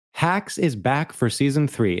Hacks is back for season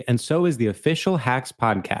 3, and so is the official Hacks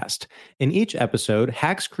podcast. In each episode,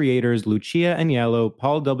 Hacks creators Lucia Aniello,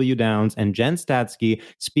 Paul W. Downs, and Jen Statsky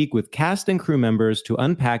speak with cast and crew members to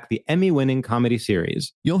unpack the Emmy-winning comedy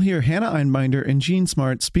series. You'll hear Hannah Einbinder and Gene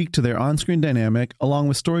Smart speak to their on-screen dynamic, along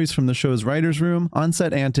with stories from the show's writer's room,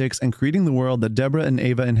 on-set antics, and creating the world that Deborah and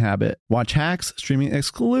Ava inhabit. Watch Hacks, streaming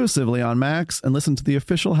exclusively on Max, and listen to the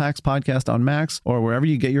official Hacks podcast on Max or wherever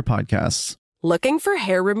you get your podcasts. Looking for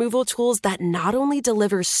hair removal tools that not only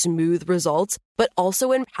deliver smooth results, but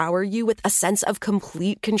also empower you with a sense of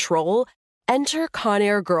complete control? Enter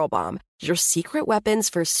Conair Girl Bomb, your secret weapons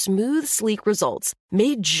for smooth, sleek results,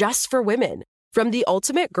 made just for women. From the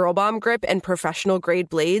ultimate Girl Bomb grip and professional-grade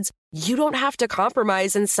blades, you don't have to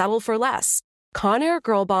compromise and settle for less. Conair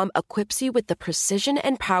Girl Bomb equips you with the precision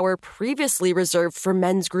and power previously reserved for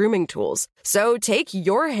men's grooming tools. So take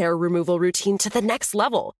your hair removal routine to the next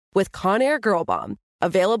level with Conair Girl Bomb.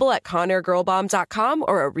 Available at ConairGirlBomb.com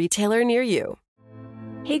or a retailer near you.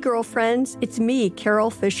 Hey girlfriends, it's me,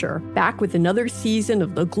 Carol Fisher, back with another season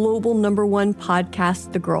of the global #1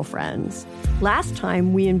 podcast, The Girlfriends. Last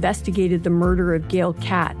time, we investigated the murder of Gail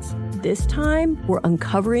Katz. This time, we're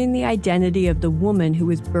uncovering the identity of the woman who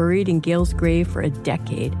was buried in Gail's grave for a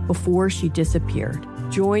decade before she disappeared.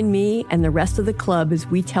 Join me and the rest of the club as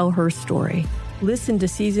we tell her story. Listen to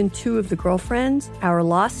Season 2 of The Girlfriends, Our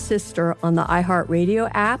Lost Sister on the iHeartRadio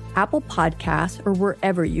app, Apple Podcasts, or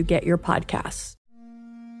wherever you get your podcasts.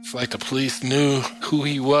 It's like the police knew who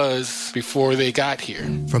he was before they got here.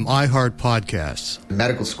 From iHeart Podcasts.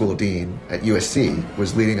 Medical school dean at USC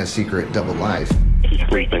was leading a secret double life. Is she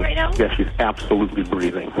breathing right now? Yes, she's absolutely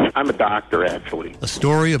breathing. I'm a doctor, actually. A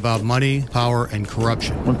story about money, power, and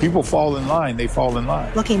corruption. When people fall in line, they fall in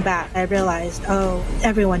line. Looking back, I realized,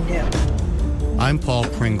 everyone knew. I'm Paul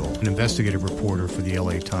Pringle, an investigative reporter for the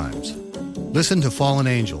LA Times. Listen to Fallen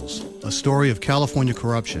Angels, a story of California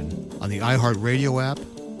corruption on the iHeartRadio app,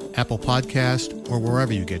 Apple Podcast, or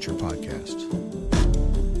wherever you get your podcasts.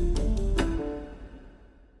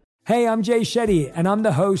 Hey, I'm Jay Shetty, and I'm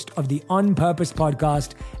the host of the On Purpose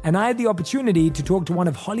podcast, and I had the opportunity to talk to one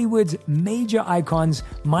of Hollywood's major icons,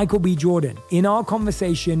 Michael B. Jordan. In our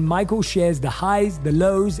conversation, Michael shares the highs, the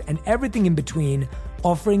lows, and everything in between,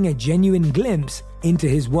 offering a genuine glimpse into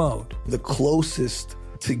his world. The closest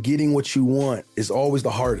to getting what you want is always the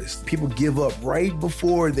hardest. People give up right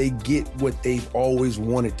before they get what they've always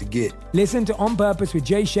wanted to get. Listen to On Purpose with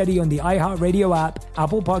Jay Shetty on the iHeartRadio app,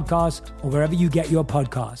 Apple Podcasts, or wherever you get your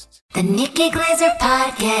podcasts. The Nikki Glaser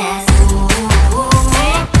Podcast.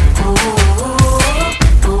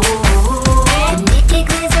 The Nikki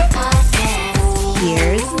Glaser Podcast.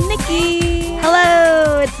 Here's Nikki.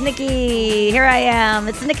 Hello, it's Nikki. Here I am.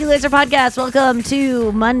 It's the Nikki Glaser Podcast. Welcome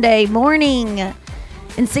to Monday morning.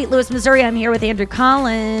 In St. Louis, Missouri, I'm here with Andrew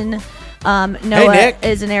Collin. Noah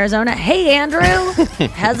is in Arizona. Hey, Andrew.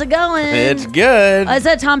 How's it going? It's good. Is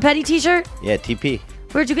that a Tom Petty t-shirt? Yeah, TP.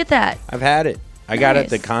 Where'd you get that? I've had it. I got it at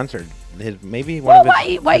the concert.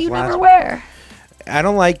 Why you never wear? I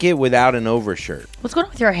don't like it without an overshirt. What's going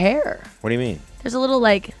on with your hair? What do you mean? There's a little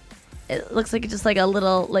it looks like just like a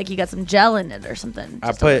little, like you got some gel in it or something.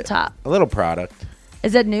 I put the top. a little product.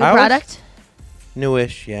 Is it new product?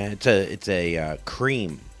 Newish, yeah. It's a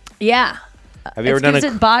cream. Yeah. Have you ever done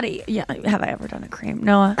a body? Yeah. Have I ever done a cream?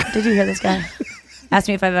 Noah, did you hear this guy? Ask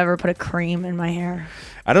me if I've ever put a cream in my hair.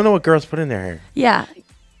 I don't know what girls put in their hair. Yeah.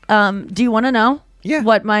 Do you want to know? Yeah.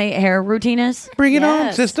 What my hair routine is? Bring it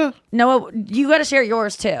on, sister. Noah, you got to share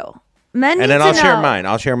yours too. Men and then I'll share mine.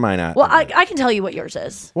 I'll share mine out. Well, I can tell you what yours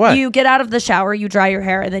is. What? You get out of the shower, you dry your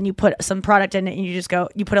hair, and then you put some product in it, and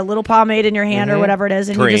you put a little pomade in your hand or whatever it is,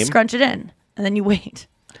 and you just scrunch it in, and then you wait.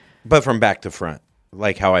 But from back to front,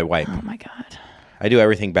 like how I wipe. Oh my God. I do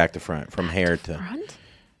everything back to front, from hair to front.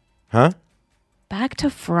 Huh? Back to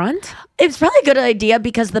front? It's probably a good idea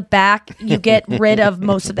because the back, you get rid of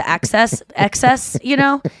most of the excess,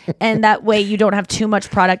 and that way you don't have too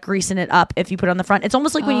much product greasing it up if you put it on the front. It's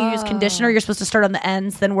almost like when you use conditioner, you're supposed to start on the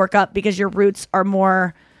ends, then work up because your roots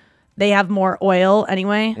are they have more oil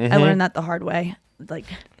anyway. I learned that the hard way,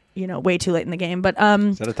 way too late in the game. But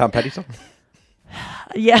is that a Tom Petty song?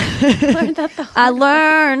 Yeah. I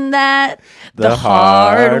learned that the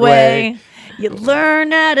hard way. You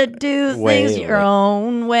learn how to do things your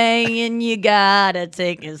own way, and you gotta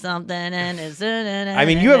take it something. I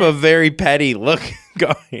mean, you have a very petty look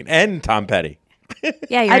going, and Tom Petty.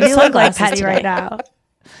 Yeah, I do look like Petty right now.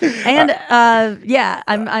 And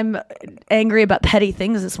I'm angry about petty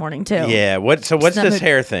things this morning too. Yeah. What's this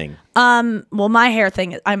hair thing? Well, my hair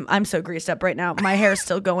thing, I'm so greased up right now. My hair is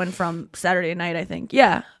still going from Saturday night, I think.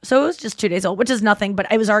 Yeah. So it was just 2 days old, which is nothing, but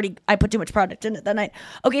I put too much product in it that night.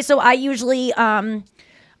 Okay, so I usually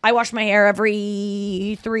I wash my hair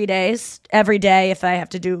every 3 days, every day if I have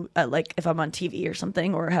to do like if I'm on TV or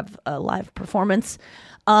something or have a live performance.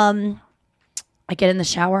 I get in the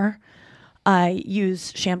shower. I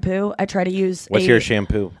use shampoo. I try to use. What's your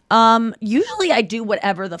shampoo? Usually I do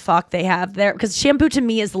whatever the fuck they have there because shampoo to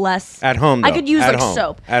me is less. At home, though. I could use at like home.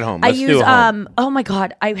 soap. At home. Let's do home. Oh my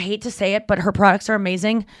god, I hate to say it, but her products are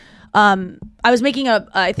amazing. I was making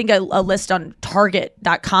a list on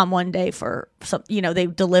Target.com one day for some, they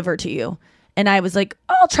deliver to you. And I was like,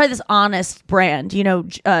 oh, I'll try this Honest brand,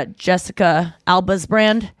 Jessica Alba's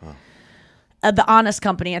brand. The Honest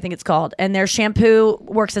Company, I think it's called. And their shampoo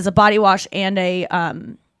works as a body wash and a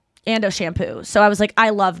shampoo. So I was like,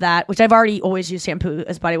 I love that, which I've already always used shampoo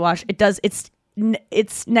as body wash.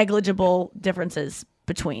 It's negligible differences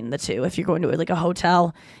between the two. If you're going to like a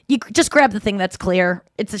hotel, you just grab the thing that's clear.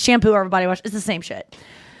 It's a shampoo or a body wash. It's the same shit.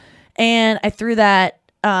 And I threw that.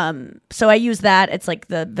 So I use that. It's like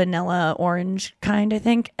the vanilla orange kind, I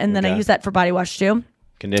think. And then I use that for body wash too.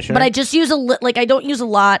 Conditioner? But I just use I don't use a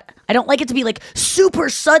lot. I don't like it to be like super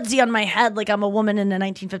sudsy on my head like I'm a woman in a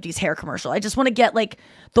 1950s hair commercial. I just want to get like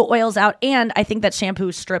the oils out. And I think that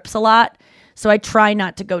shampoo strips a lot. So I try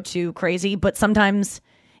not to go too crazy. But sometimes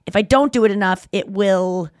if I don't do it enough, it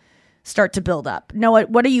will start to build up. Noah,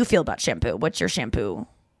 what do you feel about shampoo? What's your shampoo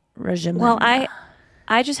regimen? Well, I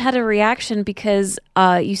just had a reaction because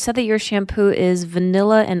you said that your shampoo is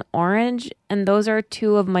vanilla and orange, and those are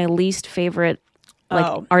two of my least favorite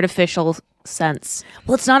artificial scents.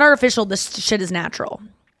 Well, it's not artificial. This shit is natural.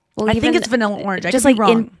 Well, I think it's vanilla orange. I just could be like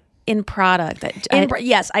wrong. in product.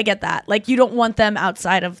 Yes, I get that. Like you don't want them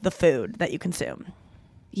outside of the food that you consume.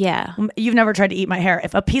 Yeah. You've never tried to eat my hair.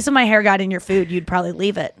 If a piece of my hair got in your food, you'd probably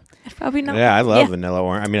leave it. Probably not. Yeah, I love vanilla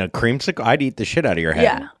orange. I mean, a creamsicle, I'd eat the shit out of your head.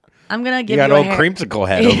 Yeah. I'm going to give you got a old hair. creamsicle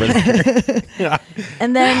head over there. Yeah.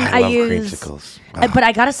 And then I love use creamsicles. But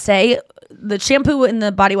I got to say, the shampoo and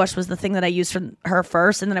the body wash was the thing that I used from her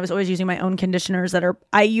first. And then I was always using my own conditioners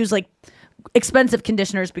I use like expensive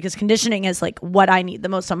conditioners because conditioning is like what I need the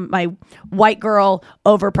most on my white girl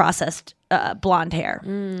over-processed blonde hair.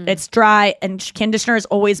 It's dry, and conditioner has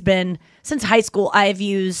always been, since high school, I've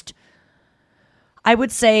used, I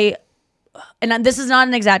would say, and this is not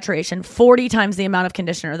an exaggeration, 40 times the amount of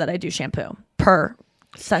conditioner that I do shampoo per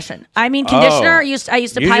session. I mean, conditioner, I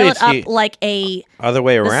used to pile it up like other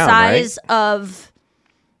way around, the size of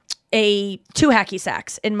a 2 hacky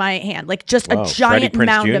sacks in my hand, like just a giant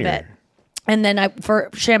mound of it. And then for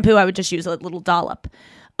shampoo, I would just use a little dollop.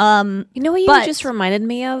 You know what you just reminded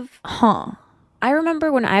me of? I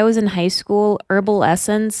remember when I was in high school, Herbal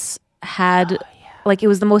Essence had like it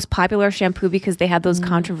was the most popular shampoo because they had those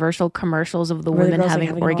controversial commercials of the women having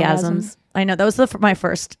orgasms. I know that was my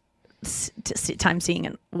first time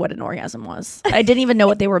seeing what an orgasm was. I didn't even know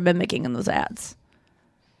what they were mimicking in those ads.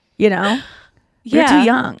 You're too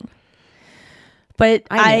young. But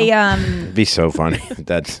it'd be so funny.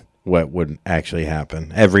 That's what would actually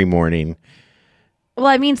happen every morning. Well,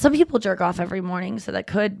 I mean, some people jerk off every morning, so that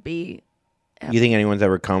could be. You think anyone's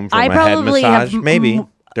ever come from I a head massage? Maybe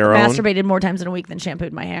their own. Masturbated more times in a week than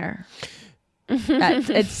shampooed my hair.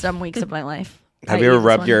 It's some weeks of my life. Have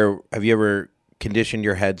you ever conditioned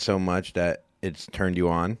your head so much that it's turned you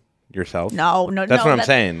on yourself? No. That's what I'm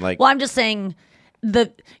saying. Like, well, I'm just saying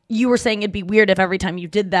you were saying it'd be weird if every time you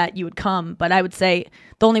did that you would come, but I would say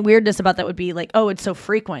the only weirdness about that would be like, oh, it's so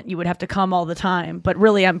frequent, you would have to come all the time. But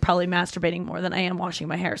really, I'm probably masturbating more than I am washing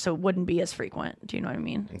my hair, so it wouldn't be as frequent. Do you know what I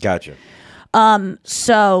mean? Gotcha.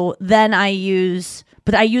 So then I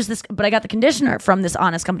got the conditioner from this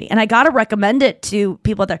Honest Company, and I gotta recommend it to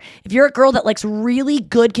people out there. If you're a girl that likes really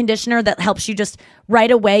good conditioner that helps you just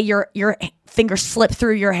right away, your fingers slip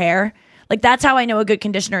through your hair. Like that's how I know a good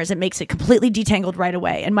conditioner is. It makes it completely detangled right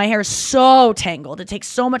away. And my hair is so tangled. It takes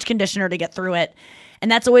so much conditioner to get through it. And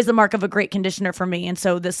that's always the mark of a great conditioner for me. And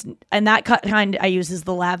so that kind I use is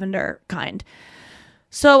the lavender kind.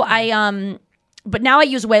 So but now I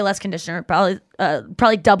use way less conditioner,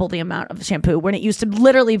 probably double the amount of shampoo when it used to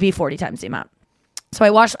literally be 40 times the amount. So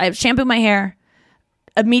I shampoo my hair,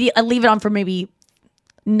 I leave it on for maybe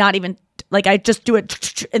not even, like I just do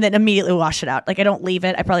it and then immediately wash it out. Like I don't leave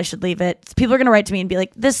it. I probably should leave it. People are going to write to me and be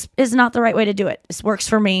like, this is not the right way to do it. This works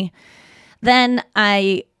for me. Then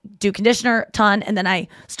I do conditioner a ton, and then I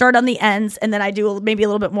start on the ends, and then I do maybe a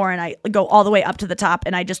little bit more, and I go all the way up to the top,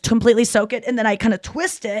 and I just completely soak it, and then I kind of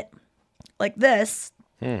twist it like this,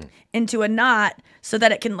 into a knot so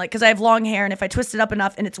that it can like, because I have long hair, and if I twist it up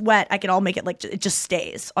enough and it's wet, I can all make it like it just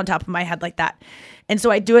stays on top of my head like that. And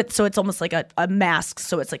so I do it so it's almost like a mask,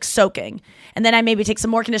 so it's like soaking. And then I maybe take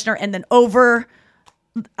some more conditioner and then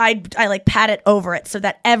I like pat it over it so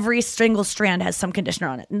that every single strand has some conditioner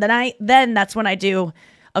on it. And then that's when I do,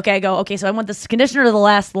 I go, okay, so I want this conditioner to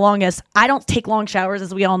last the longest. I don't take long showers,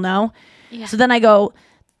 as we all know. Yeah. So then I go,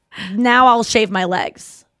 now I'll shave my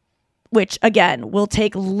legs, which again will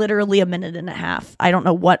take literally a minute and a half. I don't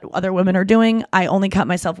know what other women are doing. I only cut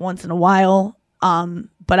myself once in a while,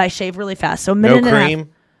 but I shave really fast. So a minute and a half. No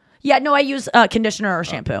cream? Yeah, no, I use conditioner or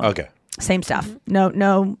shampoo. Okay. Same stuff.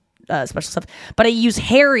 No special stuff. But I use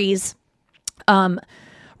Harry's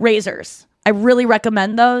razors. I really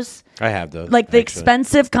recommend those. I have those. Like the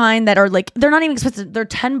expensive kind that are like, they're not even expensive. They're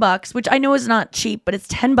 $10, which I know is not cheap, but it's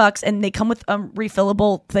 $10 and they come with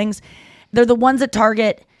refillable things. They're the ones at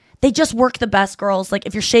Target. They just work the best, girls. Like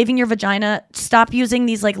if you're shaving your vagina, stop using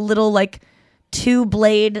these like little like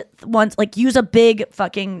 2-blade ones. Like use a big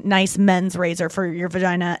fucking nice men's razor for your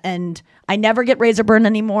vagina. And I never get razor burn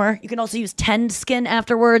anymore. You can also use Tend Skin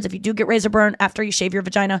afterwards. If you do get razor burn after you shave your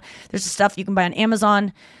vagina, there's stuff you can buy on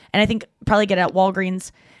Amazon. And I think probably get it at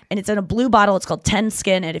Walgreens. And it's in a blue bottle. It's called Tend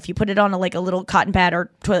Skin. And if you put it on a little cotton pad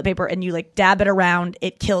or toilet paper and you like dab it around,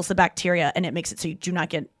 it kills the bacteria and it makes it so you do not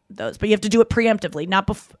get those. But you have to do it preemptively, not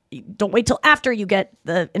before. Don't wait till after you get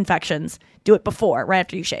the infections. Do it before, right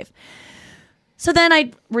after you shave. So then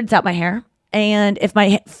I rinse out my hair. And if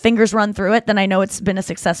my fingers run through it, then I know it's been a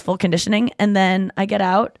successful conditioning. And then I get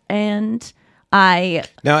out and I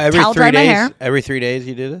towel dry my hair. Every 3 days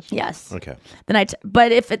you do this? Yes. Okay. Then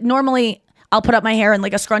but if it normally, I'll put up my hair in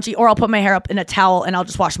like a scrunchie, or I'll put my hair up in a towel and I'll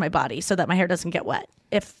just wash my body so that my hair doesn't get wet.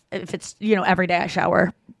 If it's, every day I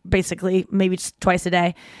shower, basically, maybe just twice a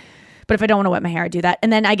day. But if I don't want to wet my hair, I do that.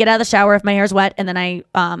 And then I get out of the shower if my hair's wet, and then I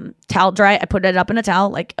towel dry. I put it up in a towel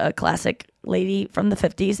like a classic lady from the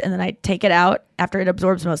 50s, and then I take it out after it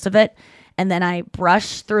absorbs most of it. And then I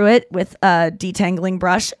brush through it with a detangling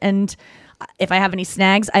brush. And if I have any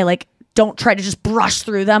snags, I don't try to just brush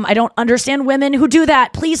through them. I don't understand women who do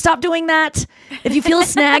that. Please stop doing that. If you feel a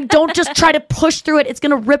snag, don't just try to push through it. It's going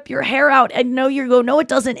to rip your hair out. And no, it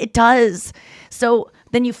doesn't. It does. So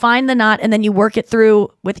then you find the knot and then you work it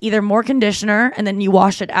through with either more conditioner and then you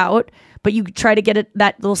wash it out. But you try to get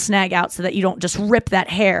that little snag out so that you don't just rip that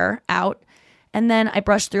hair out. And then I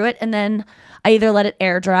brush through it and then I either let it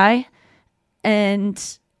air dry and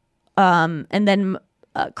then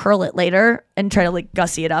curl it later and try to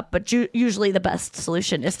gussy it up. But usually the best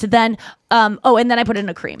solution is to then, and then I put it in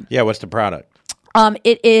a cream. Yeah. What's the product?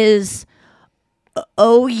 It is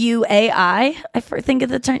OUAI, I think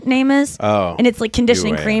the name is. Oh. And it's like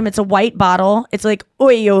conditioning UAI. cream. It's a white bottle. It's like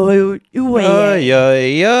that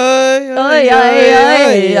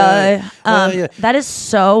is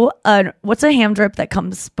so, what's a ham drip that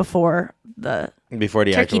comes before the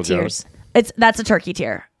turkey actual tears? That's a turkey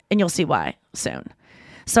tear, and you'll see why soon.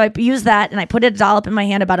 So I use that and I put a dollop in my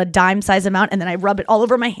hand, about a dime size amount, and then I rub it all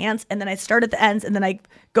over my hands, and then I start at the ends, and then I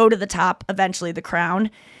go to the top, eventually the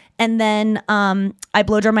crown. And then I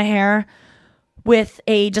blow dry my hair with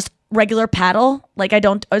a just regular paddle.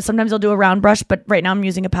 Sometimes I'll do a round brush, but right now I'm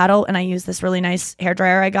using a paddle, and I use this really nice hair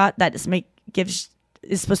dryer I got that is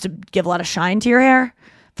supposed to give a lot of shine to your hair.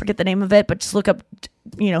 Forget the name of it, but just look up,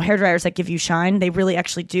 hair dryers that give you shine. They really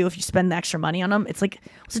actually do if you spend the extra money on them. It's a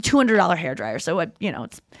 $200 hair dryer, so it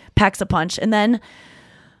packs a punch. And then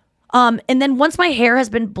once my hair has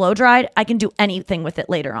been blow dried, I can do anything with it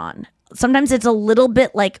later on. Sometimes it's a little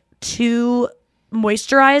bit too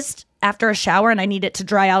moisturized after a shower, and I need it to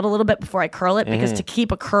dry out a little bit before I curl it, because to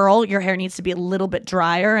keep a curl, your hair needs to be a little bit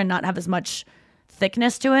drier and not have as much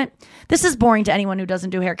thickness to it. This is boring to anyone who doesn't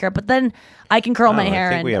do hair care, but then I can curl my hair.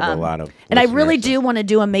 I think we have a lot of and I really do want to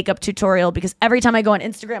do a makeup tutorial, because every time I go on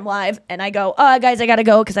Instagram Live and I go, guys, I gotta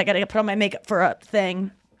go because I gotta put on my makeup for a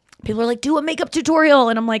thing, people are like, do a makeup tutorial,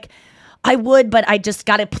 and I'm like, I would, but I just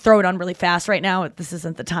got to throw it on really fast right now. This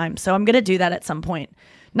isn't the time. So I'm going to do that at some point.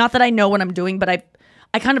 Not that I know what I'm doing, but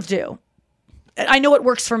I kind of do. I know it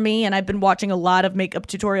works for me, and I've been watching a lot of makeup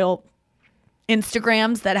tutorial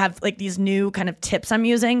Instagrams that have these new kind of tips I'm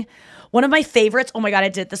using. One of my favorites, oh my God, I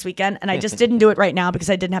did it this weekend, and I just didn't do it right now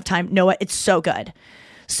because I didn't have time. Noah, it's so good.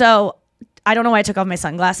 So I don't know why I took off my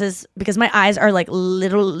sunglasses, because my eyes are like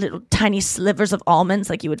little tiny slivers of almonds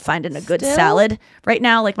like you would find in a good salad right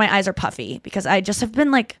now. My eyes are puffy because I just have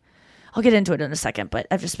been I'll get into it in a second, but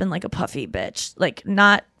I've just been a puffy bitch.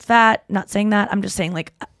 Not fat, not saying that. I'm just saying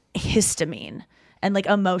histamine and like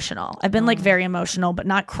emotional. I've been like very emotional, but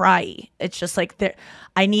not cryy. It's just like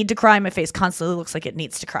I need to cry. My face constantly looks like it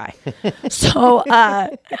needs to cry. So,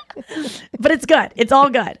 but it's good. It's all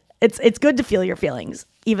good. It's good to feel your feelings,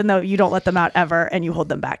 even though you don't let them out ever and you hold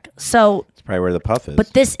them back. So it's probably where the puff is.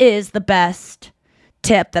 But this is the best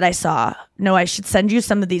tip that I saw. No, I should send you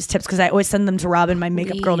some of these tips because I always send them to Robin, my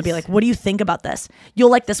makeup girl, to be like, what do you think about this? You'll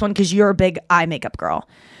like this one because you're a big eye makeup girl.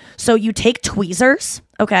 So you take tweezers,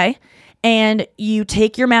 okay? And you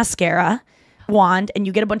take your mascara wand and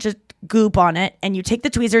you get a bunch of goop on it, and you take the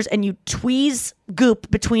tweezers and you tweeze goop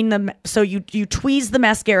between them. So you tweeze the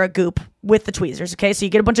mascara goop with the tweezers, okay? So you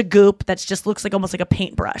get a bunch of goop that just looks like almost like a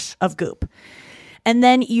paintbrush of goop. And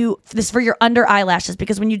then this is for your under eyelashes,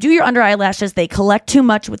 because when you do your under eyelashes, they collect too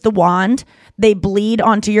much with the wand. They bleed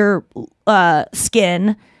onto your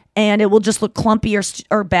skin, and it will just look clumpy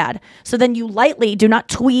or bad. So then you lightly do not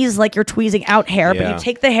tweeze like you're tweezing out hair, but you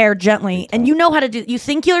take the hair gently, and you know how to do. You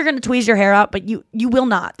think you're going to tweeze your hair out, but you will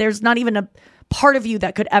not. There's not even a part of you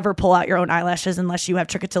that could ever pull out your own eyelashes unless you have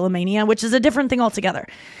trichotillomania, which is a different thing altogether.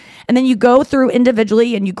 And then you go through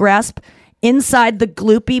individually and you grasp inside the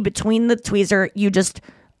gloopy between the tweezer. You just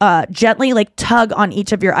gently like tug on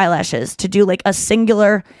each of your eyelashes to do like a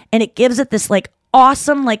singular, and it gives it this like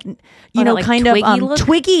awesome, like, you know, like kind of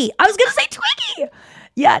Twiggy. I was gonna say Twiggy.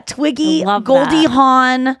 Yeah, Twiggy, Goldie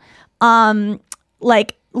Hawn,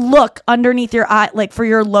 like look underneath your eye, like for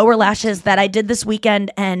your lower lashes that I did this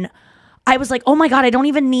weekend, and I was like, oh my god, I don't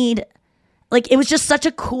even need. Like, it was just such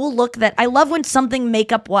a cool look that I love when something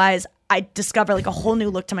makeup wise, I discover like a whole new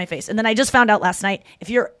look to my face. And then I just found out last night, if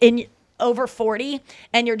you're over 40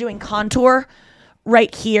 and you're doing contour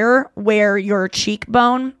right here where your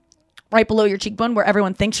cheekbone, right below your cheekbone where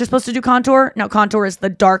everyone thinks you're supposed to do contour. Now, contour is the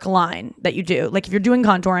dark line that you do. Like if you're doing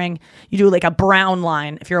contouring, you do like a brown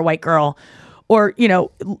line if you're a white girl, or, you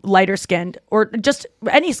know, lighter skinned, or just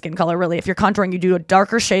any skin color really. If you're contouring, you do a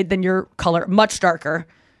darker shade than your color, much darker,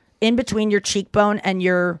 in between your cheekbone and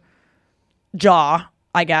your jaw,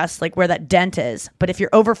 I guess, like where that dent is. But if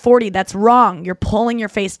you're over 40, that's wrong. You're pulling your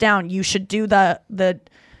face down. You should do the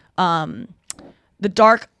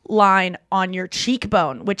dark line on your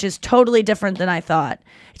cheekbone, which is totally different than I thought.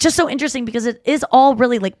 It's just so interesting because it is all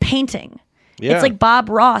really like painting. Yeah. It's like Bob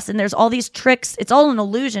Ross, and there's all these tricks. It's all an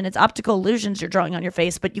illusion. It's optical illusions you're drawing on your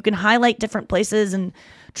face, but you can highlight different places and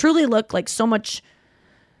truly look like so much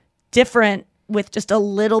different with just a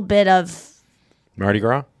little bit of Mardi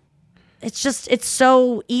Gras. It's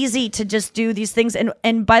so easy to just do these things.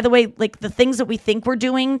 And by the way, like the things that we think we're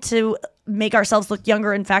doing to make ourselves look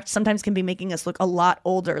younger, in fact, sometimes can be making us look a lot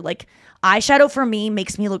older. Like eyeshadow for me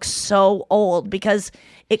makes me look so old because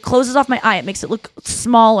it closes off my eye. It makes it look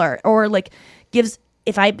smaller, or like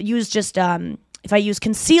if I use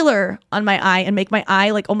concealer on my eye and make my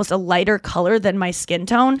eye like almost a lighter color than my skin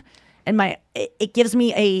tone, and it gives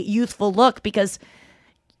me a youthful look because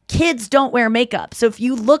kids don't wear makeup. So if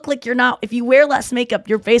you look like if you wear less makeup,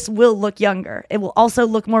 your face will look younger. It will also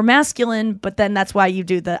look more masculine, but then that's why you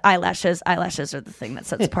do the eyelashes. Eyelashes are the thing that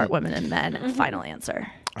sets apart women and men. Final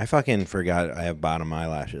answer. I fucking forgot I have bottom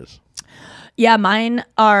eyelashes. Yeah, mine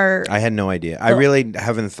are. I had no idea. I really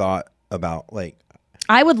haven't thought about like.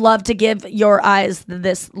 I would love to give your eyes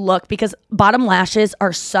this look because bottom lashes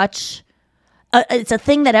are such. It's a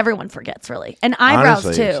thing that everyone forgets, really, and eyebrows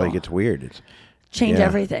honestly, too. It's like it's weird. It's change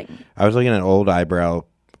everything. I was looking at old eyebrow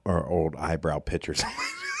pictures.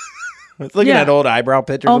 I was looking at old eyebrow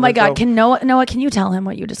pictures. Oh my god! Can Noah? Can you tell him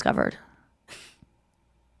what you discovered,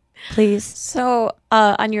 please? So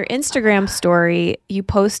on your Instagram story, you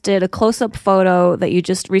posted a close-up photo that you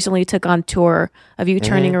just recently took on tour of you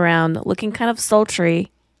turning around, looking kind of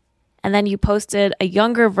sultry. And then you posted a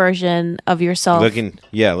younger version of yourself. Looking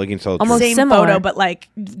sultry. Almost same similar. photo, but like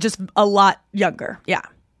just a lot younger. Yeah.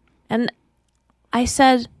 And I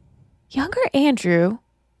said, younger Andrew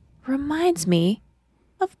reminds me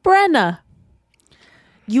of Brenna.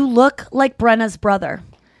 You look like Brenna's brother.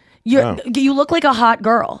 You look like a hot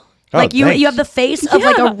girl. Like you have the face of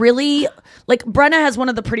like a really, like Brenna has one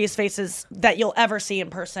of the prettiest faces that you'll ever see in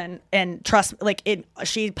person, and trust me, like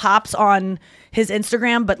she pops on his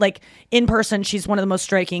Instagram, but like in person she's one of the most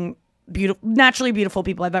striking, naturally beautiful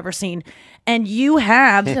people I've ever seen. And you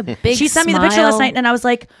have she sent me the picture last night, and I was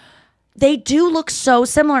like, they do look so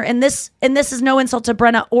similar. And this is no insult to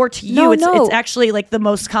Brenna or to you. It's actually like the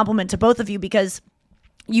most compliment to both of you because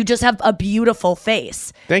you just have a beautiful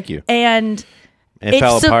face. Thank you. And it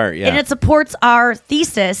fell apart, yeah. And it supports our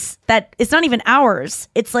thesis that it's not even ours.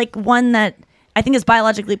 It's like one that I think is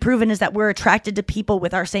biologically proven, is that we're attracted to people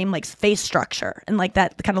with our same like face structure and like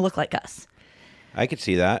that kind of look like us. I could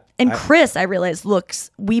see that. And Chris, I realized,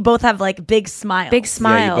 we both have like big smiles. Big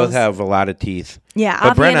smiles. Yeah, you both have a lot of teeth. Yeah,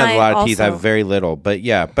 but Avi Brent and has a I lot of teeth. I also. have very little. But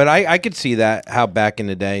yeah, but I could see that, how back in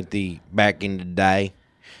the day.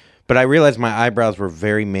 But I realized my eyebrows were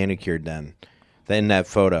very manicured then, in that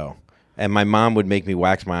photo. And my mom would make me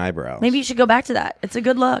wax my eyebrows. Maybe you should go back to that. It's a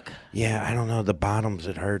good look. Yeah, I don't know. The bottoms,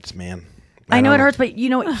 it hurts, man. I know it hurts, but you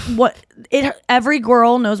know what? Every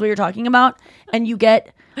girl knows what you're talking about, and you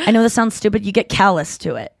get. I know this sounds stupid. You get callous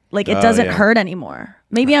to it. Like it doesn't hurt anymore.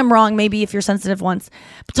 Maybe I'm wrong. Maybe if you're sensitive once.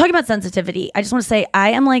 But talking about sensitivity, I just want to say I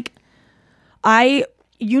am like,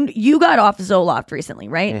 you got off Zoloft recently,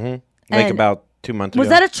 right? Mm-hmm. Like about 2 months ago. Was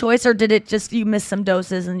that a choice, or did it just you miss some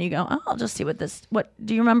doses and you go, oh, I'll just see what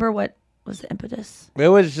do you remember what was the impetus? It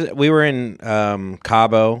was, we were in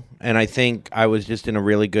Cabo, and I think I was just in a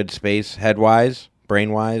really good space, head-wise,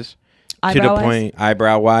 brain-wise, to the point,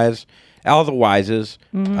 eyebrow-wise, all the wises,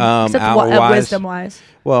 owl-wise. Wisdom-wise.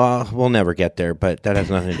 Well, we'll never get there, but that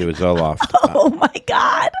has nothing to do with Zoloft. Oh my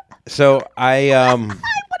God. So I want to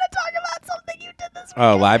talk about something you did this weekend.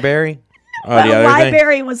 Oh, Library? Oh, the other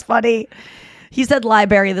Library was funny. He said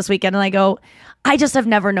Library this weekend, and I go, I just have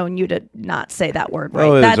never known you to not say that word right.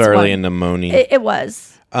 Oh, it was early in the morning. It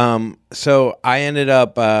was. So I ended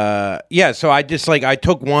up, so I just I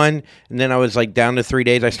took one, and then I was down to 3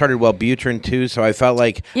 days. I started Wellbutrin too, so I felt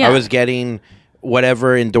like I was getting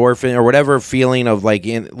whatever endorphin or whatever feeling of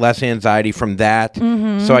less anxiety from that.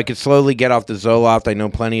 Mm-hmm. So I could slowly get off the Zoloft. I know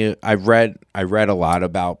plenty. I read a lot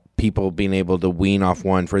about people being able to wean off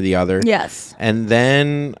one for the other. Yes. And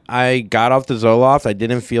then I got off the Zoloft. I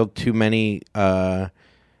didn't feel too many. I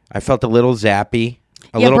felt a little zappy,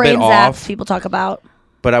 a little brain bit zaps, off. People talk about.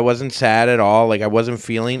 But I wasn't sad at all. I wasn't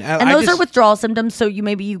feeling. And those are withdrawal symptoms. So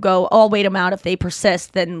you go, oh, I'll wait them out. If they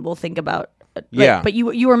persist, then we'll think about. Yeah. But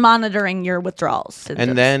you were monitoring your withdrawals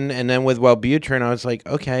symptoms. And then with Wellbutrin, I was like,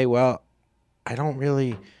 okay, well, I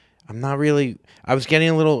was getting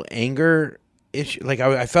a little anger issue.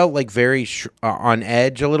 I felt very on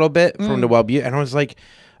edge a little bit from the Wellbutrin, and I was like,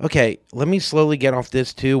 okay, let me slowly get off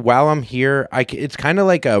this too. While I'm here, it's kind of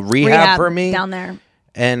like a rehab for me down there.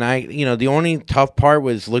 And the only tough part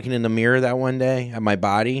was looking in the mirror that one day at my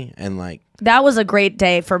body and that was a great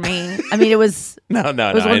day for me. I mean, it was it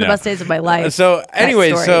was one of the best days of my life. So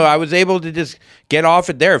anyway, so I was able to just get off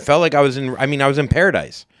it there. It felt like I was in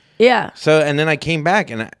paradise. Yeah. So and then I came back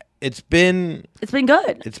and it's been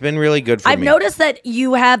good. It's been really good for me. I've noticed that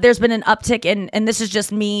there's been an uptick and this is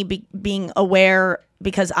just me being aware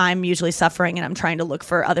because I'm usually suffering and I'm trying to look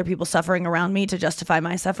for other people suffering around me to justify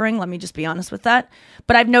my suffering. Let me just be honest with that.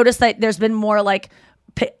 But I've noticed that there's been more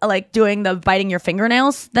doing the biting your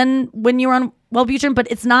fingernails than when you were on Wellbutrin, but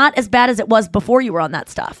it's not as bad as it was before you were on that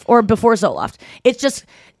stuff or before Zoloft. It's just,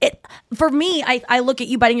 for me, I look at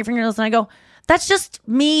you biting your fingernails and I go, that's just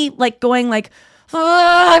me going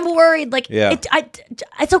I'm worried.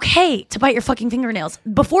 It's okay to bite your fucking fingernails.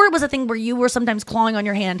 Before it was a thing where you were sometimes clawing on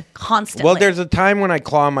your hand constantly. Well, there's a time when I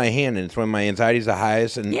claw on my hand, and it's when my anxiety is the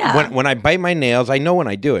highest. And when I bite my nails, I know when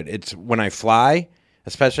I do it. It's when I fly,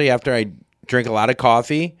 especially after I drink a lot of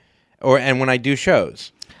coffee, and when I do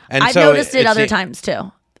shows. And I've noticed it other times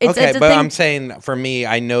too. It's but thing. I'm saying for me,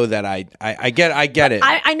 I know that I get it.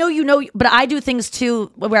 I know, but I do things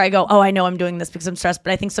too where I go, oh, I know I'm doing this because I'm stressed.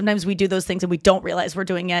 But I think sometimes we do those things and we don't realize we're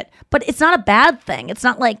doing it. But it's not a bad thing. It's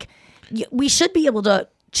not like we should be able to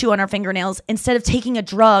chew on our fingernails instead of taking a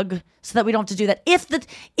drug so that we don't have to do that.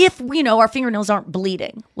 If our fingernails aren't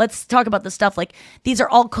bleeding, let's talk about the stuff these are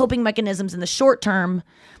all coping mechanisms in the short term.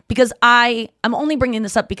 Because I'm only bringing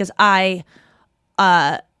this up because I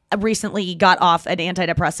recently got off an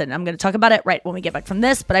antidepressant. I'm going to talk about it right when we get back from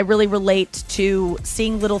this, but I really relate to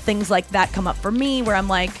seeing little things like that come up for me where I'm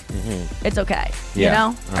like, it's okay. Yeah.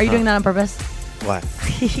 You know? Are you doing that on purpose? What?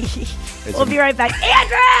 We'll be right back.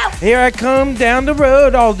 Andrew! Here I come down the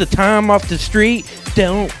road all the time off the street.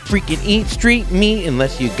 Don't freaking eat street meat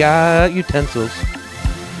unless you got utensils.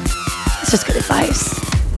 It's just good advice.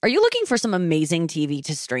 Are you looking for some amazing TV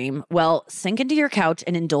to stream? Well, sink into your couch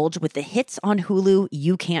and indulge with the hits on Hulu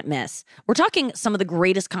you can't miss. We're talking some of the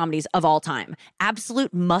greatest comedies of all time.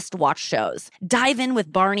 Absolute must-watch shows. Dive in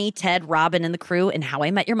with Barney, Ted, Robin, and the crew in How I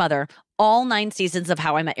Met Your Mother. All 9 seasons of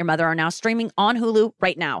How I Met Your Mother are now streaming on Hulu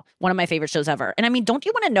right now. One of my favorite shows ever. And I mean, don't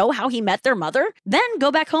you want to know how he met their mother? Then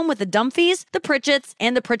go back home with the Dumfies, the Pritchetts,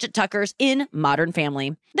 and the Pritchett Tuckers in Modern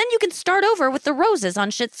Family. Then you can start over with the Roses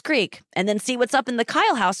on Schitt's Creek. And then see what's up in the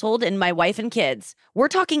Kyle household in My Wife and Kids. We're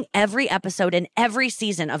talking every episode and every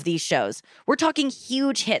season of these shows. We're talking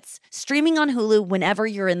huge hits, streaming on Hulu whenever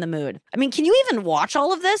you're in the mood. I mean, can you even watch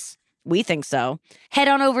all of this? We think so. Head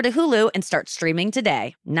on over to Hulu and start streaming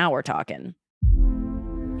today. Now we're talking.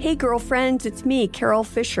 Hey girlfriends, it's me, Carol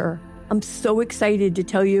Fisher. I'm so excited to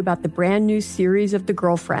tell you about the brand new series of The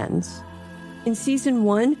Girlfriends. In season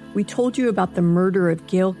 1, we told you about the murder of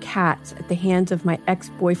Gail Katz at the hands of my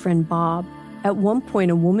ex-boyfriend Bob. At one point,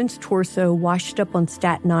 a woman's torso washed up on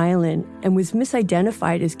Staten Island and was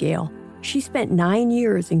misidentified as Gail. She spent 9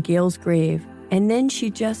 years in Gail's grave, and then she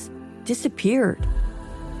just disappeared.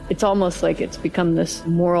 It's almost like it's become this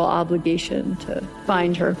moral obligation to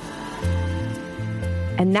find her.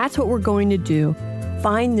 And that's what we're going to do.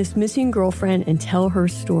 Find this missing girlfriend and tell her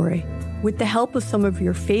story. With the help of some of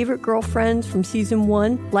your favorite girlfriends from season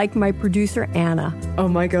 1, like my producer Anna. Oh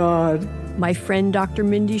my God. My friend Dr.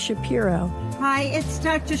 Mindy Shapiro. Hi, it's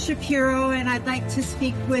Dr. Shapiro, and I'd like to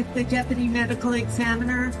speak with the deputy medical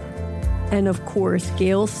examiner. And of course,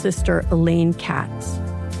 Gail's sister, Elaine Katz.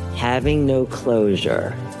 Having no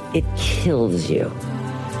closure, it kills you.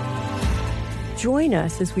 Join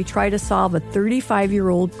us as we try to solve a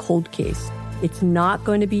 35-year-old cold case. It's not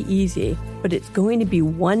going to be easy, but it's going to be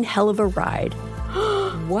one hell of a ride.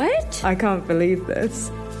 What? I can't believe this.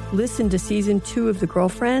 Listen to season 2 of The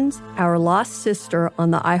Girlfriends, Our Lost Sister on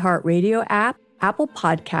the iHeartRadio app, Apple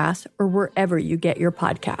Podcasts, or wherever you get your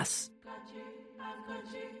podcasts.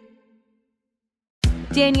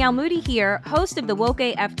 Danielle Moody here, host of the Woke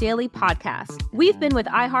AF Daily podcast. We've been with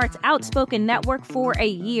iHeart's Outspoken Network for a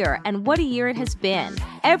year, and what a year it has been.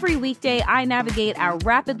 Every weekday, I navigate our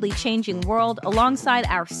rapidly changing world alongside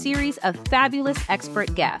our series of fabulous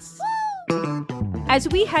expert guests. As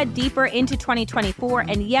we head deeper into 2024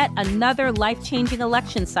 and yet another life-changing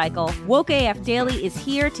election cycle, Woke AF Daily is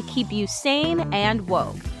here to keep you sane and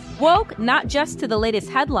woke. Woke not just to the latest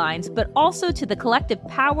headlines, but also to the collective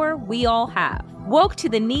power we all have. Woke to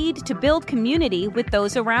the need to build community with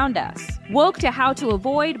those around us. Woke to how to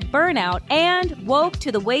avoid burnout, and woke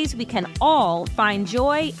to the ways we can all find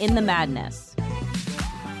joy in the madness.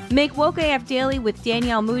 Make Woke AF Daily with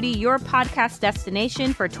Danielle Moody your podcast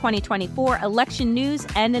destination for 2024 election news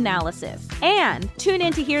and analysis. And tune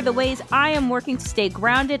in to hear the ways I am working to stay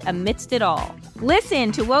grounded amidst it all.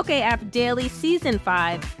 Listen to Woke AF Daily Season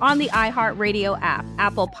 5 on the iHeartRadio app,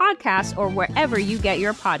 Apple Podcasts, or wherever you get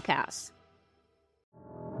your podcasts.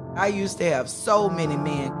 I used to have so many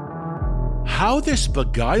men. How this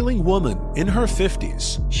beguiling woman in her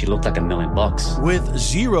 50s, she looked like $1 million, with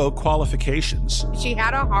 0 qualifications, she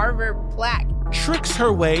had a Harvard plaque, tricks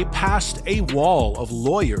her way past a wall of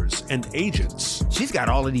lawyers and agents. She's got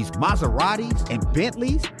all of these Maseratis and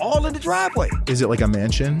Bentleys all in the driveway. Is it like a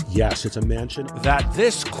mansion? Yes, it's a mansion that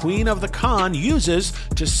this queen of the con uses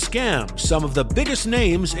to scam some of the biggest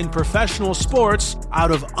names in professional sports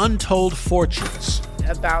out of untold fortunes.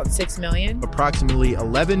 About $6 million. Approximately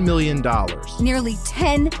 $11 million. Nearly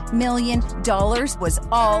 $10 million was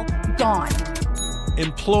all gone.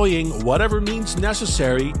 Employing whatever means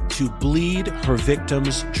necessary to bleed her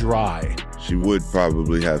victims dry. She would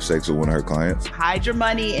probably have sex with one of her clients. Hide your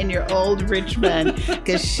money in your old rich man,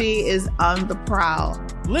 because she is on the prowl.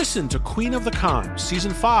 Listen to Queen of the Con,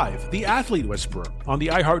 Season 5, The Athlete Whisperer, on the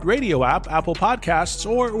iHeartRadio app, Apple Podcasts,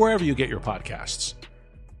 or wherever you get your podcasts.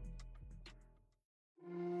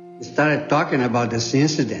 Started talking about this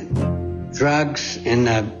incident. Drugs and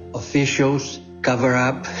officials cover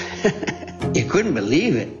up. You couldn't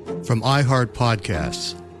believe it. From iHeart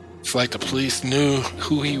Podcasts. It's like the police knew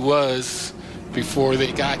who he was before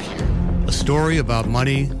they got here. A story about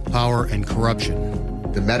money, power, and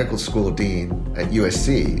corruption. The medical school dean at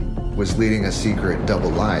USC was leading a secret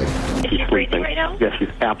double life. She's breathing right now? Yes, she's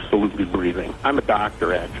absolutely breathing. I'm a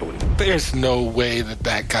doctor, actually. There's no way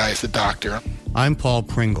that guy's a doctor. I'm Paul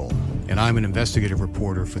Pringle, and I'm an investigative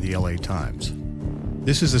reporter for the LA Times.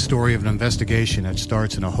 This is the story of an investigation that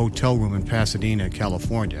starts in a hotel room in Pasadena,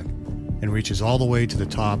 California, and reaches all the way to the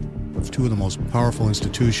top of 2 of the most powerful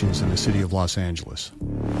institutions in the city of Los Angeles.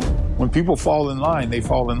 When people fall in line, they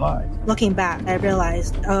fall in line. Looking back, I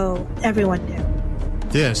realized, everyone knew.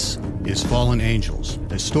 This is Fallen Angels,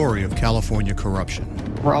 a story of California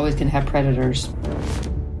corruption. We're always going to have predators.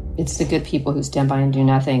 It's the good people who stand by and do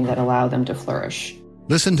nothing that allow them to flourish.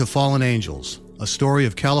 Listen to Fallen Angels, a story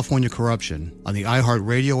of California corruption on the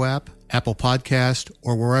iHeartRadio app, Apple Podcast,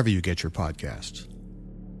 or wherever you get your podcasts.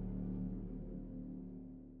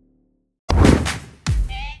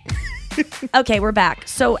 Okay, we're back.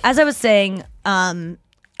 So as I was saying,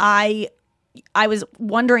 I was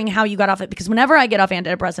wondering how you got off it, because whenever I get off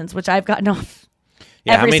antidepressants, which I've gotten off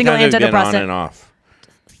every single antidepressant, been on and off?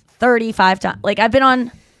 35 times. Like, I've been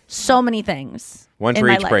on so many things. One for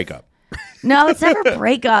each breakup. No, it's never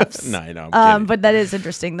breakups. No, I know. But that is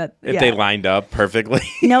interesting that if they lined up perfectly.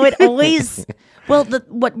 No, it always. Well,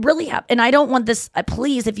 what really happened, and I don't want this.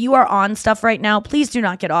 Please, if you are on stuff right now, please do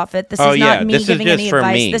not get off it. This is not me giving any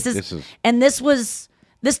advice. Me.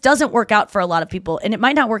 This doesn't work out for a lot of people, and it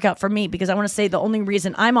might not work out for me because I want to say the only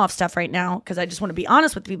reason I'm off stuff right now, because I just want to be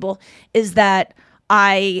honest with people, is that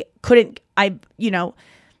there's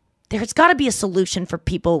got to be a solution for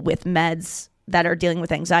people with meds that are dealing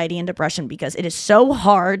with anxiety and depression, because it is so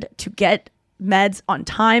hard to get meds on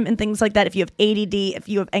time and things like that. If you have ADD, if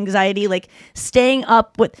you have anxiety, like staying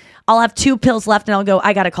up with, I'll have 2 pills left and I'll go,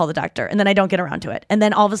 I got to call the doctor. And then I don't get around to it. And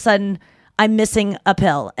then all of a sudden I'm missing a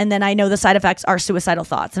pill. And then I know the side effects are suicidal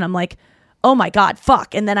thoughts. And I'm like, oh my God,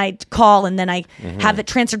 fuck. And then I call and then I have it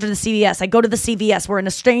transferred to the CVS. I go to the CVS. We're in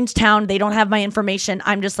a strange town. They don't have my information.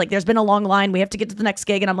 I'm just like, there's been a long line. We have to get to the next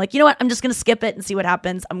gig. And I'm like, you know what? I'm just going to skip it and see what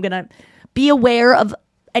happens. I'm going to be aware of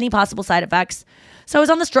any possible side effects. So I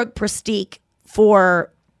was on this drug Pristiq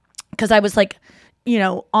because I was like,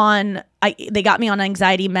 they got me on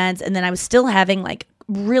anxiety meds, and then I was still having like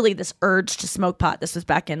really this urge to smoke pot. This was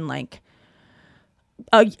back in like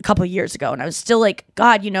a couple of years ago. And I was still like,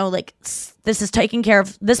 God, this is taking care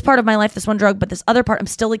of this part of my life, this one drug, but this other part, I'm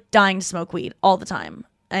still like dying to smoke weed all the time.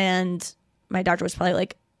 And my doctor was probably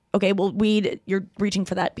like, okay, well, weed, you're reaching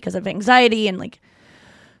for that because of anxiety, and like,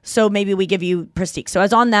 so maybe we give you Pristiq. So I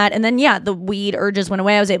was on that. And then, the weed urges went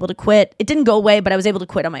away. I was able to quit. It didn't go away, but I was able to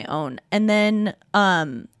quit on my own. And then,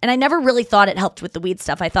 and I never really thought it helped with the weed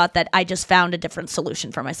stuff. I thought that I just found a different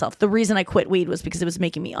solution for myself. The reason I quit weed was because it was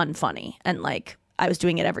making me unfunny. And like, I was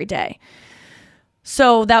doing it every day.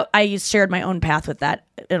 So that I shared my own path with that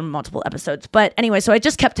in multiple episodes. But anyway, so I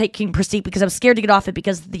just kept taking Pristiq because I was scared to get off it,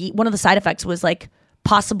 because one of the side effects was like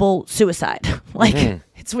possible suicide.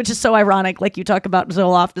 Which is so ironic. Like you talk about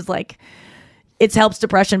Zoloft is like, it helps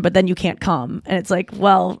depression, but then you can't come. And it's like,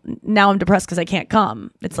 well, now I'm depressed because I can't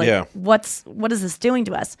come. It's like, what is this doing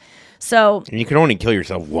to us? So, and you can only kill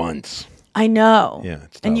yourself once. I know. Yeah.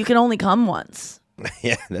 And you can only come once.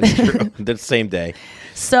 Yeah, that's true. The same day.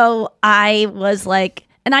 So I was like,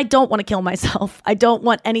 and I don't want to kill myself. I don't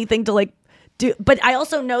want anything to like do, but I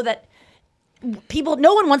also know that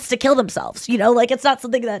no one wants to kill themselves, like it's not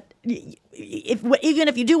something that even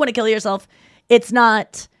if you do want to kill yourself, it's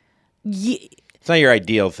not your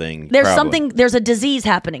ideal thing. There's a disease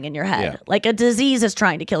happening in your head. Like a disease is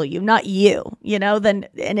trying to kill you, not you,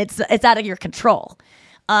 and it's out of your control.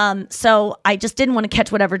 So I just didn't want to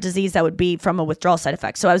catch whatever disease that would be from a withdrawal side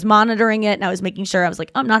effect. So I was monitoring it, and I was making sure I was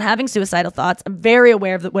like, I'm not having suicidal thoughts. I'm very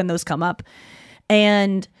aware of that when those come up.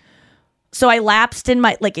 And so I lapsed in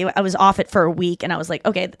I was off it for a week, and I was like,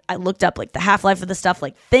 okay, I looked up like the half-life of the stuff,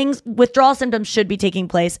 like withdrawal symptoms should be taking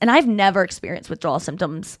place. And I've never experienced withdrawal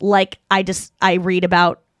symptoms like I read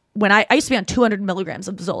about when I used to be on 200 milligrams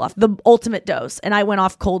of Zoloft, the ultimate dose. And I went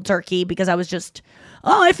off cold turkey because I was just,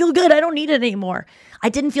 I feel good. I don't need it anymore. I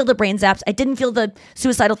didn't feel the brain zaps. I didn't feel the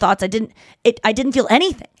suicidal thoughts. I didn't feel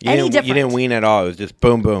anything. You didn't wean at all. It was just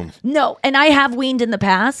boom, boom. No. And I have weaned in the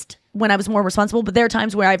past when I was more responsible, but there are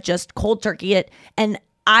times where I've just cold turkey it, and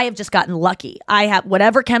I have just gotten lucky. I have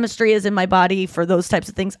whatever chemistry is in my body for those types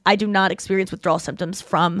of things. I do not experience withdrawal symptoms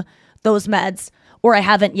from those meds, or I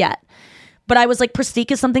haven't yet. But I was like,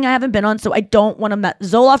 Pristiq is something I haven't been on, so I don't want to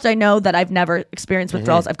Zoloft, I know that I've never experienced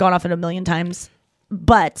withdrawals. I've gone off it a million times.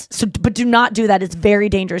 But do not do that. It's very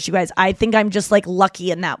dangerous, you guys. I think I'm just like lucky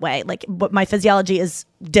in that way. Like, but my physiology is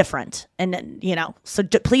different, and so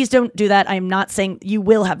please don't do that. I'm not saying you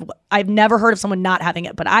will have. I've never heard of someone not having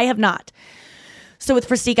it, but I have not. So with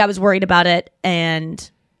Pristiq, I was worried about it, and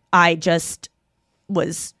I just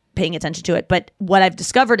was paying attention to it. But what I've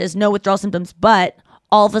discovered is no withdrawal symptoms, but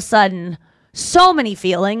all of a sudden, so many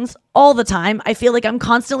feelings all the time. I feel like I'm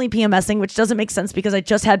constantly PMSing, which doesn't make sense because I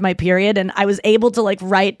just had my period, and I was able to like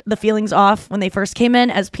write the feelings off when they first came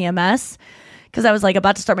in as PMS because I was like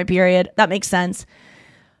about to start my period. That makes sense.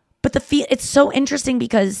 But it's so interesting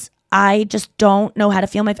because I just don't know how to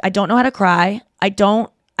feel I don't know how to cry.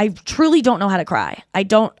 I truly don't know how to cry. I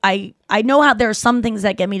know how there are some things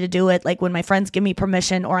that get me to do it, like when my friends give me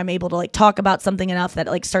permission, or I'm able to like talk about something enough that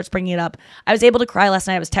like starts bringing it up. I was able to cry last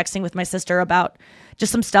night. I was texting with my sister about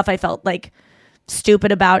just some stuff I felt like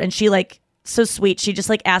stupid about, and she like so sweet. She just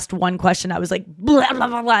like asked one question. I was like blah blah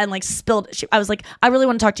blah, blah and like spilled. I was like, I really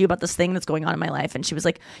want to talk to you about this thing that's going on in my life, and she was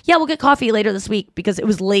like, yeah, we'll get coffee later this week, because it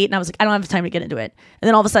was late, and I was like, I don't have time to get into it. And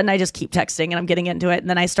then all of a sudden I just keep texting and I'm getting into it, and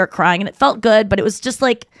then I start crying, and it felt good, but it was just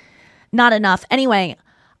like not enough. Anyway,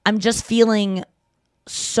 I'm just feeling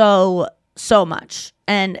so much,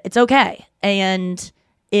 and it's okay, and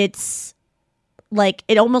it's like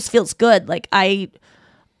it almost feels good. Like I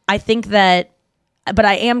think that. But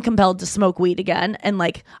I am compelled to smoke weed again, and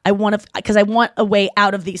like I want to, because I want a way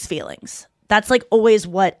out of these feelings. That's like always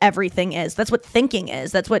what everything is. That's what thinking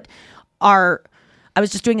is. That's what I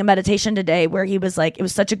was just doing a meditation today where he was like, it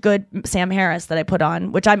was such a good Sam Harris that I put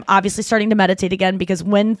on, which I'm obviously starting to meditate again, because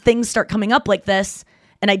when things start coming up like this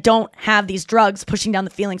and I don't have these drugs pushing down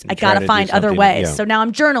the feelings, I got to find other ways. Yeah. So now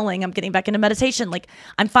I'm journaling, I'm getting back into meditation. Like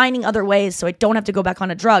I'm finding other ways so I don't have to go back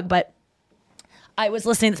on a drug. But I was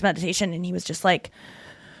listening to this meditation and he was just like,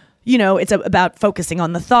 you know, it's about focusing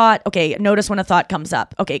on the thought. Okay, notice when a thought comes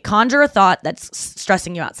up. Okay, conjure a thought that's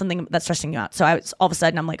stressing you out, something that's stressing you out. So I was all of a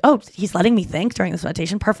sudden, I'm like, oh, he's letting me think during this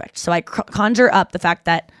meditation. Perfect. So I conjure up the fact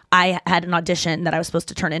that I had an audition that I was supposed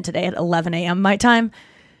to turn in today at 11 a.m. my time.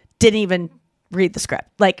 Didn't even read the script.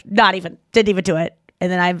 Like, didn't even do it.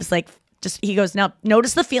 And then I was like, he goes, now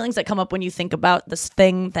notice the feelings that come up when you think about this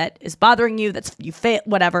thing that is bothering you, you fail,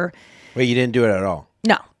 whatever. Wait, you didn't do it at all?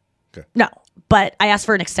 No. Okay. No. But I asked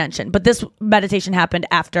for an extension. But this meditation happened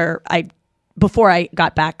before I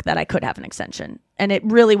got back that I could have an extension. And it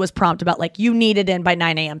really was prompt about like, you need it in by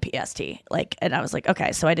 9 a.m. PST. Like, and I was like,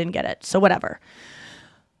 okay, so I didn't get it. So whatever.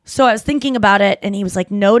 So I was thinking about it and he was like,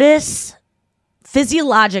 notice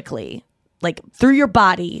physiologically, like through your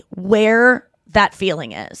body, where that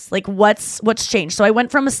feeling is. Like what's changed. So I went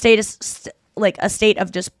from a state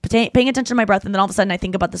of just paying attention to my breath. And then all of a sudden I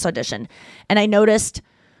think about this audition and I noticed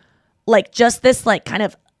like just this like kind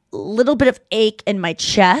of little bit of ache in my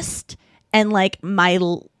chest and like my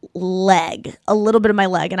leg, a little bit of my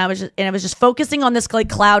leg. And I was just focusing on this like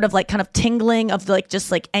cloud of like kind of tingling of like just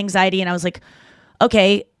like anxiety. And I was like,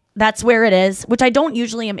 okay, that's where it is, which I don't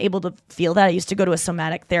usually am able to feel that. I used to go to a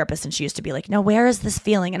somatic therapist and she used to be like, no, where is this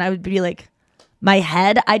feeling? And I would be like, my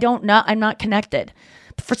head, I don't know. I'm not connected.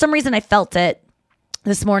 But for some reason I felt it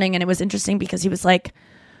this morning. And it was interesting because he was like,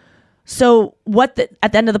 so at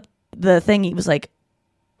the end of the thing, he was like,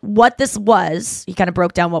 what this was, he kind of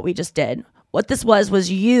broke down what we just did. What this was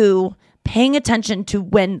you paying attention to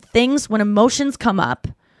when emotions come up,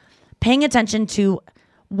 paying attention to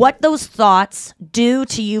what those thoughts do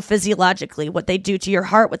to you physiologically, what they do to your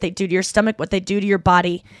heart, what they do to your stomach, what they do to your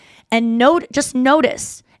body, and just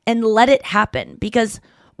notice and let it happen. Because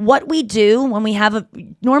what we do when we have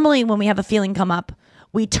a feeling come up,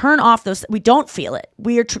 we turn off those. We don't feel it.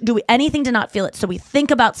 We are do anything to not feel it. So we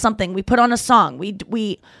think about something. We put on a song.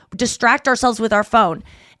 We distract ourselves with our phone,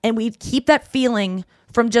 and we keep that feeling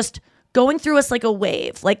from just going through us like a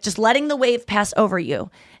wave, like just letting the wave pass over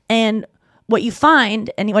you. And what you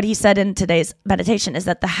find, and what he said in today's meditation, is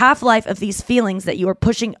that the half-life of these feelings that you are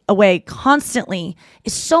pushing away constantly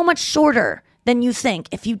is so much shorter than you think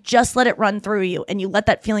if you just let it run through you and you let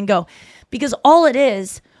that feeling go. Because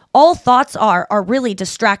all thoughts are really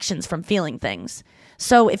distractions from feeling things.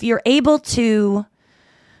 So if you're able to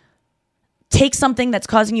take something that's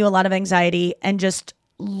causing you a lot of anxiety and just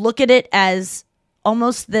look at it as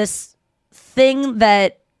almost this thing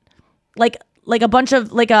that like a bunch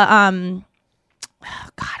of like a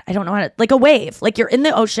I don't know how to, like a wave, like you're in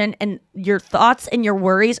the ocean and your thoughts and your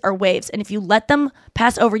worries are waves. And if you let them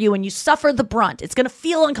pass over you and you suffer the brunt, it's going to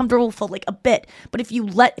feel uncomfortable for like a bit. But if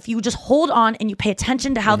you just hold on and you pay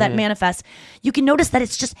attention to how that manifests, you can notice that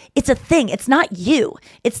it's a thing. It's not you.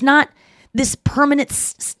 It's not this permanent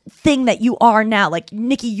thing that you are now. Like,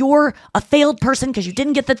 Nikki, you're a failed person because you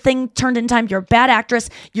didn't get the thing turned in time. You're a bad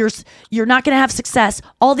actress. You're not going to have success.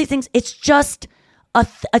 All these things. It's just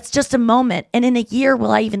a moment. And in a year,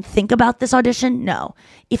 will I even think about this audition? No.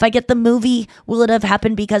 If I get the movie, will it have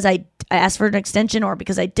happened because I asked for an extension or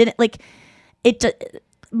because I didn't? Like,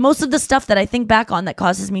 most of the stuff that I think back on that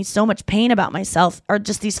causes me so much pain about myself are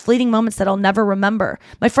just these fleeting moments that I'll never remember.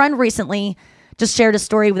 My friend recently just shared a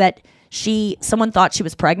story that someone thought she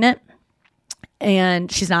was pregnant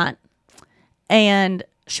and she's not. And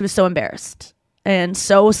she was so embarrassed and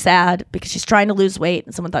so sad because she's trying to lose weight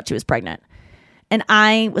and someone thought she was pregnant. And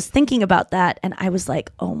I was thinking about that and I was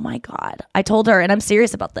like, oh my God. I told her, and I'm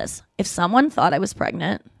serious about this, if someone thought I was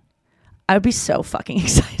pregnant, I would be so fucking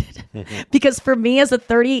excited. Because for me as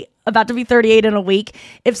about to be 38 in a week,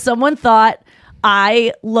 if someone thought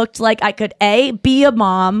I looked like I could be a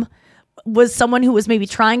mom, was someone who was maybe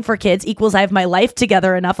trying for kids, equals I have my life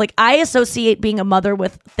together enough. Like, I associate being a mother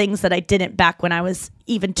with things that I didn't back when I was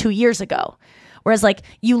even 2 years ago. Whereas like,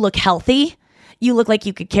 you look healthy. You look like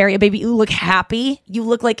you could carry a baby. You look happy. You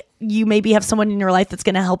look like you maybe have someone in your life that's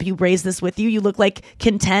going to help you raise this with you. You look like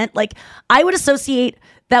content. Like, I would associate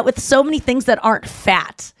that with so many things that aren't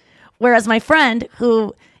fat. Whereas my friend,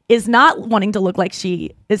 who is not wanting to look like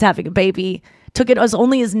she is having a baby, took it as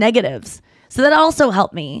only as negatives. So that also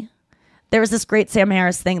helped me. There was this great Sam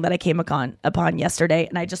Harris thing that I came upon yesterday,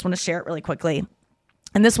 and I just want to share it really quickly.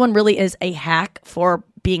 And this one really is a hack for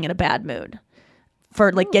being in a bad mood.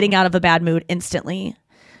 for like getting out of a bad mood instantly.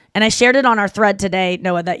 And I shared it on our thread today,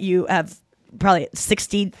 Noah, that you have probably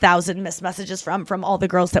 60,000 missed messages from all the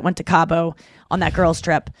girls that went to Cabo on that girls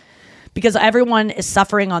trip, because everyone is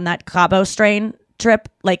suffering on that Cabo strain trip,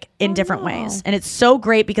 like in different ways. And it's so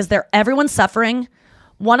great because everyone's suffering.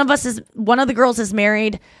 One of the girls is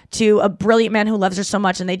married to a brilliant man who loves her so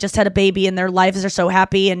much, and they just had a baby, and their lives are so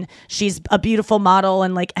happy, and she's a beautiful model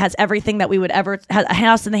and like has everything that we would ever have, a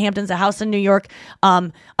house in the Hamptons, a house in New York,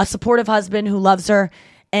 a supportive husband who loves her,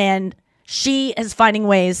 and she is finding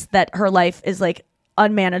ways that her life is like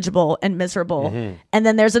unmanageable and miserable. And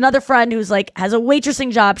then there's another friend who's like has a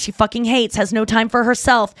waitressing job she fucking hates, has no time for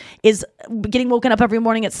herself, is getting woken up every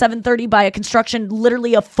morning at 7:30 by a construction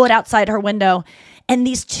literally a foot outside her window. And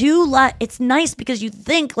these two, it's nice because you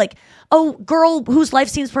think like, oh, girl whose life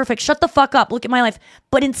seems perfect, shut the fuck up, look at my life.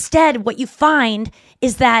 But instead, what you find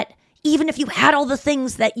is that even if you had all the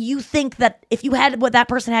things that you think that if you had what that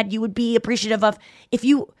person had, you would be appreciative of, if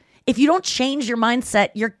you don't change your mindset,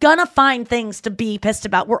 you're gonna find things to be pissed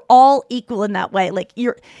about. We're all equal in that way. Like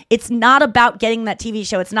it's not about getting that TV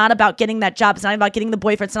show. It's not about getting that job. It's not about getting the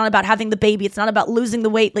boyfriend. It's not about having the baby. It's not about losing the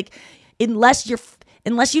weight. Like unless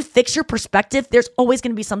you fix your perspective, there's always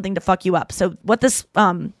going to be something to fuck you up. So what this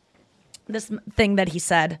thing that he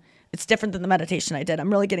said, it's different than the meditation I did. I'm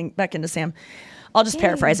really getting back into Sam. I'll just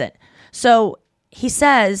paraphrase it. So he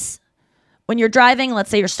says, when you're driving, let's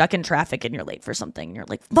say you're stuck in traffic and you're late for something, and you're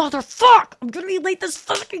like, motherfuck, I'm going to be late this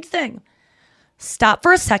fucking thing. Stop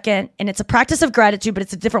for a second, and it's a practice of gratitude, but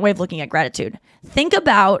it's a different way of looking at gratitude. Think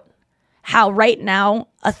about how right now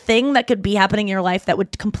a thing that could be happening in your life that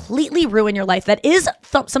would completely ruin your life, that is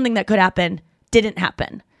something that could happen, didn't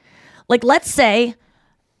happen. Like, let's say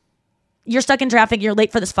you're stuck in traffic, you're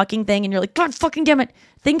late for this fucking thing, and you're like, God fucking damn it.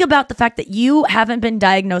 Think about the fact that you haven't been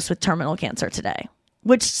diagnosed with terminal cancer today,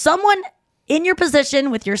 which someone in your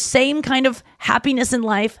position with your same kind of happiness in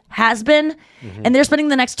life has been, and they're spending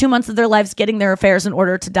the next 2 months of their lives getting their affairs in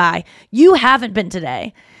order to die. You haven't been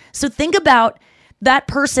today. So think about that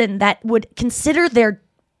person that would consider their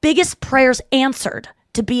biggest prayers answered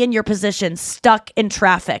to be in your position, stuck in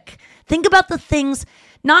traffic. Think about the things,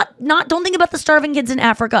 don't think about the starving kids in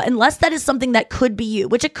Africa, unless that is something that could be you,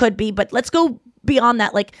 which it could be, but let's go beyond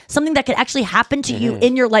that. Like something that could actually happen to you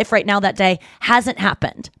in your life right now that day hasn't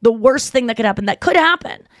happened. The worst thing that could happen,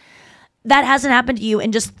 that hasn't happened to you,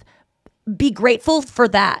 and just be grateful for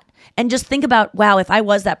that. And just think about, wow, if I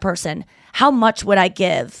was that person, how much would I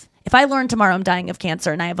give? If I learned tomorrow I'm dying of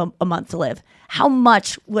cancer and I have a month to live, how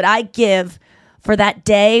much would I give for that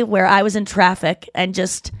day where I was in traffic and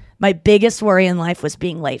just my biggest worry in life was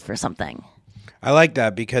being late for something? I like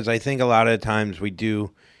that because I think a lot of times we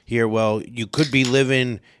do hear, well, you could be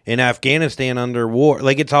living in Afghanistan under war.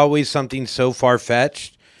 Like it's always something so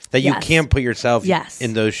far-fetched that you can't put yourself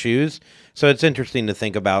in those shoes. So it's interesting to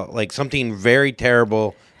think about like something very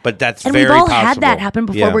terrible, but that's very possible. And we've all had that happen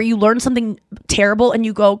before where you learn something terrible and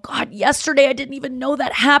you go, God, yesterday I didn't even know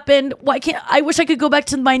that happened. I wish I could go back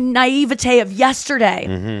to my naivete of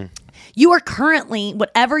yesterday. You are currently,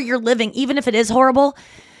 whatever you're living, even if it is horrible,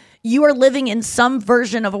 you are living in some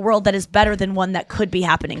version of a world that is better than one that could be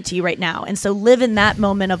happening to you right now. And so live in that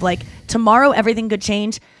moment of like, tomorrow everything could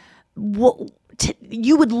change.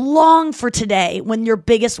 You would long for today when your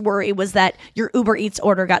biggest worry was that your Uber Eats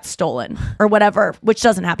order got stolen or whatever, which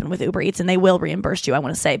doesn't happen with Uber Eats and they will reimburse you, I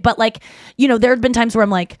want to say. But like, there have been times where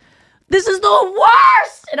I'm like, this is the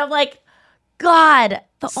worst. And I'm like, God,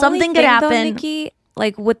 something could happen. Though, Nikki,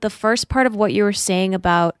 like with the first part of what you were saying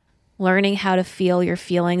about learning how to feel your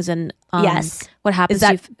feelings and what happens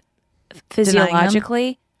to you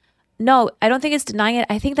physiologically. No, I don't think it's denying it.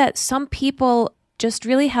 I think that some people just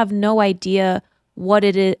really have no idea what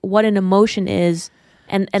it is, what an emotion is,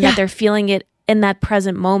 and that they're feeling it in that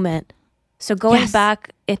present moment. So going back,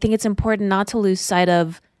 I think it's important not to lose sight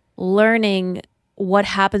of learning what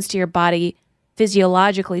happens to your body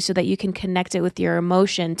physiologically so that you can connect it with your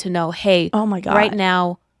emotion to know, hey, oh my God, right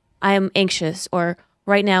now I am anxious, or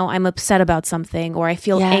right now I'm upset about something, or I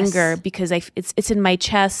feel anger because it's in my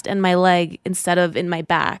chest and my leg instead of in my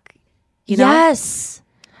back. You know? Yes.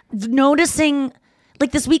 Noticing,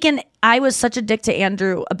 like this weekend, I was such a dick to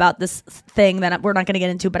Andrew about this thing that we're not going to get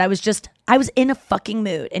into, but I was in a fucking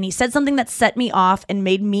mood. And he said something that set me off and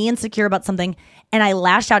made me insecure about something. And I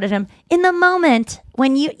lashed out at him in the moment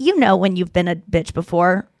when when you've been a bitch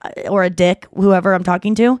before or a dick, whoever I'm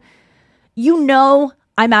talking to,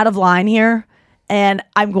 I'm out of line here and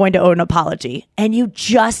I'm going to owe an apology. And you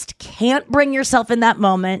just can't bring yourself in that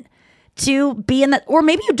moment to be in that, or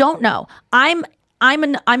maybe you don't know. I'm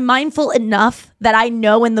mindful enough that I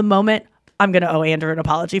know in the moment I'm going to owe Andrew an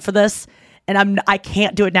apology for this. and I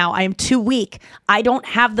can't do it now. I am too weak. I don't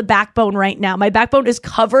have the backbone right now. My backbone is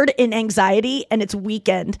covered in anxiety and it's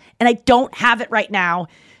weakened, and I don't have it right now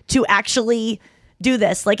to actually do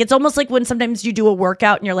this. Like, it's almost like when sometimes you do a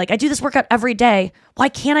workout and you're like, I do this workout every day. Why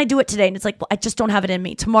can't I do it today? And it's like, well, I just don't have it in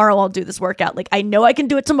me. Tomorrow I'll do this workout. Like, I know I can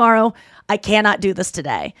do it tomorrow. I cannot do this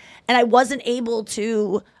today. And I wasn't able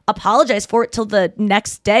to apologize for it till the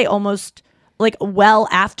next day, almost like well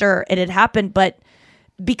after it had happened. But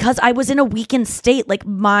because I was in a weakened state, like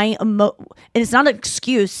and it's not an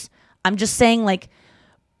excuse. I'm just saying, like,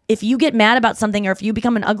 if you get mad about something or if you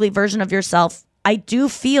become an ugly version of yourself, I do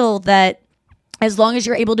feel that as long as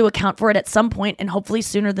you're able to account for it at some point, and hopefully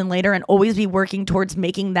sooner than later, and always be working towards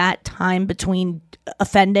making that time between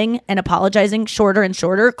offending and apologizing shorter and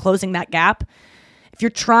shorter, closing that gap. If you're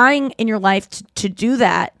trying in your life to do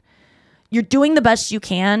that, you're doing the best you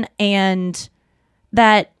can, and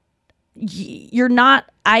that you're not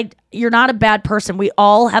a bad person. We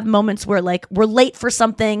all have moments where, like, we're late for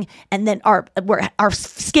something, and then our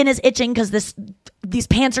skin is itching because these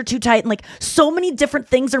pants are too tight, and like so many different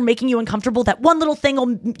things are making you uncomfortable that one little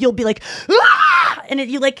thing you'll be like, ah! And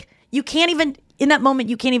you can't even, in that moment,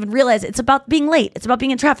 you can't even realize it's about being late. It's about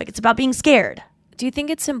being in traffic. It's about being scared. Do you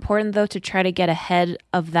think it's important, though, to try to get ahead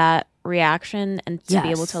of that reaction and to be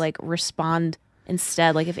able to, like, respond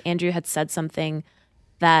instead? Like, if Andrew had said something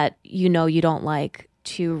that you don't like,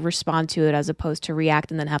 to respond to it as opposed to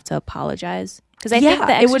react and then have to apologize? Because I think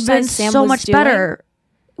that it would have been so much better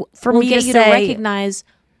for me to recognize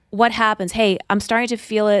what happens. Hey, I'm starting to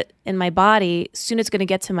feel it in my body. Soon it's going to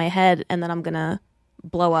get to my head, and then I'm going to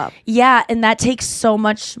blow up. Yeah, and that takes so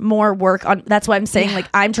much more work on. That's why I'm saying, like,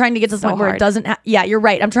 I'm trying to get to the point where it doesn't. You're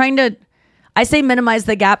right. I'm trying to. I say minimize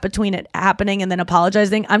the gap between it happening and then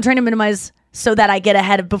apologizing. I'm trying to minimize so that I get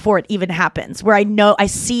ahead of before it even happens. Where I know I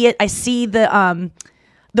see it. I see the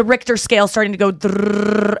Richter scale starting to go,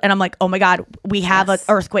 and I'm like, oh my God, we have an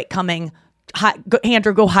earthquake coming.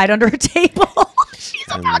 Andrew, go hide under a table. She's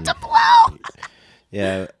about to blow.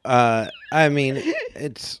 Yeah. I mean,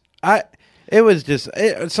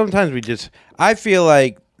 sometimes I feel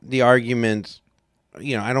like the arguments,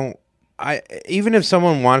 even if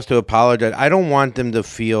someone wants to apologize, I don't want them to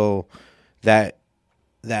feel that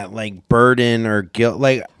like burden or guilt.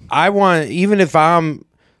 Like, I want, even if I'm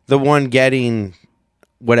the one getting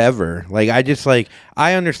whatever, like,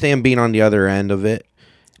 I understand being on the other end of it.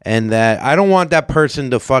 And that I don't want that person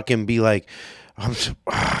to fucking be like,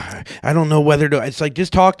 I don't know whether to. It's like,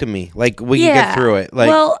 just talk to me. Like, we can get through it. Like,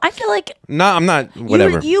 well, I feel like I'm not.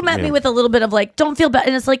 Whatever. You met me with a little bit of like, don't feel bad,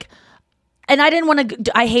 and it's like, and I didn't want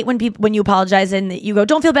to. I hate when you apologize and you go,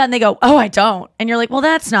 don't feel bad, and they go, oh, I don't, and you're like, well,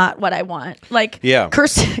 that's not what I want. Like,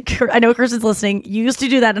 Kirsten, I know Kirsten's listening. You used to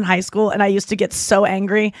do that in high school, and I used to get so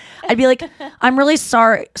angry. I'd be like, I'm really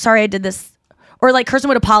sorry I did this. Or like Kirsten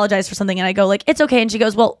would apologize for something and I go like, it's okay. And she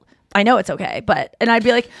goes, well, I know it's okay. And I'd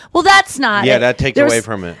be like, well, that's not it. That takes away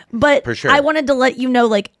from it. But for sure. I wanted to let you know,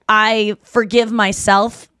 like, I forgive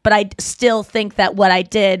myself, but I still think that what I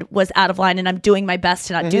did was out of line, and I'm doing my best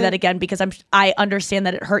to not do that again, because I understand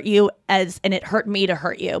that it hurt you and it hurt me to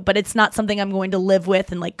hurt you, but it's not something I'm going to live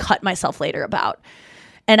with and like cut myself later about.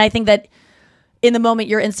 And I think that in the moment,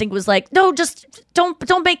 your instinct was like, no, just don't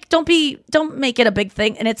make it a big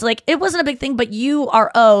thing. And it's like, it wasn't a big thing, but you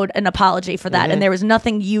are owed an apology for that. And there was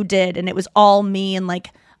nothing you did, and it was all me. And like,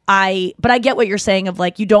 but I get what you're saying of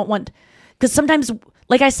like, you don't want, because sometimes,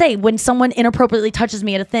 like I say, when someone inappropriately touches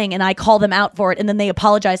me at a thing and I call them out for it and then they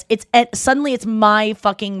apologize, suddenly it's my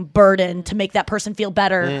fucking burden to make that person feel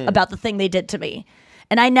better about the thing they did to me.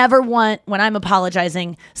 And I never want, when I'm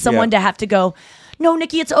apologizing, someone to have to go, no,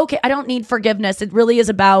 Nikki, it's okay. I don't need forgiveness. It really is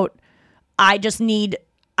about, I just need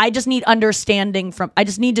understanding I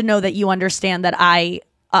just need to know that you understand that I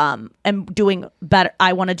am doing better.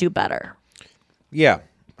 I want to do better. Yeah,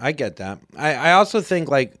 I get that. I also think,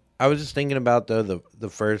 like, I was just thinking about the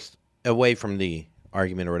first, away from the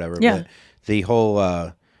argument or whatever, but the whole,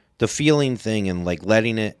 the feeling thing and like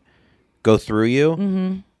letting it go through you.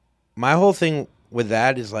 Mm-hmm. My whole thing with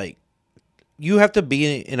that is like, you have to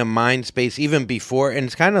be in a mind space even before, and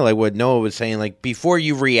it's kind of like what Noah was saying, like before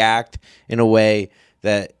you react in a way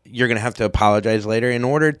that you're going to have to apologize later, in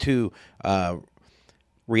order to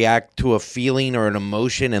react to a feeling or an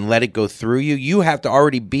emotion and let it go through you, you have to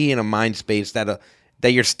already be in a mind space that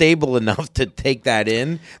you're stable enough to take that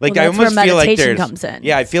in. Like, well, I almost feel like comes in.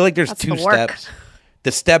 Yeah, I feel like there's two steps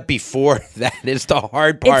the step before that is the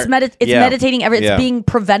hard part. It's meditating. It's being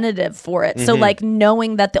preventative for it. So like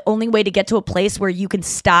knowing that the only way to get to a place where you can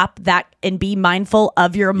stop that and be mindful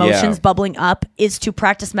of your emotions bubbling up is to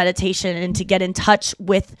practice meditation and to get in touch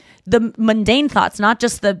with the mundane thoughts, not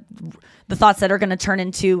just the thoughts that are going to turn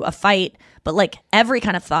into a fight, but like every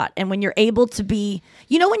kind of thought. And when you're able to be,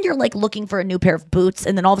 when you're like looking for a new pair of boots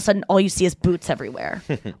and then all of a sudden all you see is boots everywhere.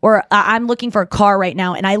 Or I'm looking for a car right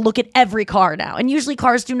now and I look at every car now. And usually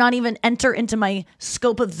cars do not even enter into my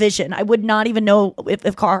scope of vision. I would not even know if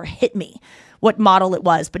a car hit me, what model it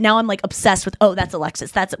was. But now I'm like obsessed with, that's a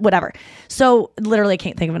Lexus, that's whatever. So literally I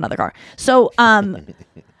can't think of another car. So,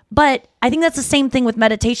 but I think that's the same thing with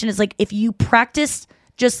meditation is like if you practice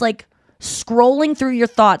just like scrolling through your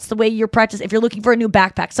thoughts the way you're practicing. If you're looking for a new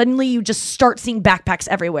backpack, suddenly you just start seeing backpacks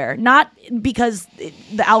everywhere. Not because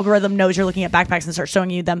the algorithm knows you're looking at backpacks and starts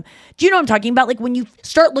showing you them. Do you know what I'm talking about? Like when you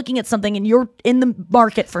start looking at something and you're in the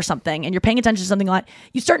market for something and you're paying attention to something a lot,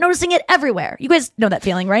 you start noticing it everywhere. You guys know that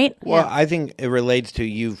feeling, right? Well, I think it relates to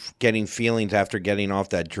you getting feelings after getting off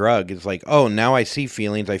that drug. It's like, oh, now I see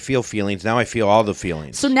feelings. I feel feelings. Now I feel all the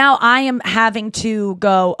feelings. So now I am having to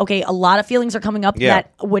go, okay, a lot of feelings are coming up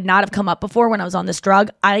that would not have come up before when I was on this drug.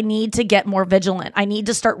 I need to get more vigilant. I need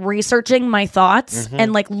to start researching my thoughts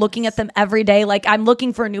and like looking at them every day. Like I'm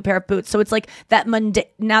looking for a new pair of boots. So it's like that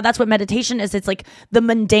now that's what meditation is. It's like the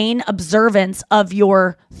mundane observance of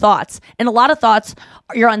your thoughts. And a lot of thoughts,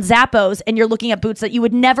 you're on Zappos and you're looking at boots that you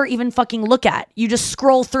would never even fucking look at. You just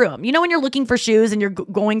scroll through them. When you're looking for shoes and you're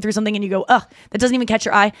going through something and you go, ugh, that doesn't even catch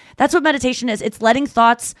your eye. That's what meditation is. It's letting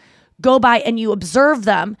thoughts go by and you observe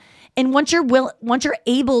them. And once you're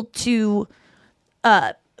able to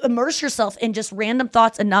immerse yourself in just random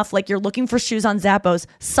thoughts enough, like you're looking for shoes on Zappos,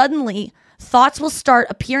 suddenly thoughts will start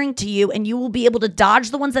appearing to you and you will be able to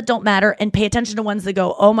dodge the ones that don't matter and pay attention to ones that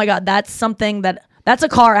go, oh my God, that's a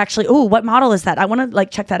car actually. Oh, what model is that? I want to like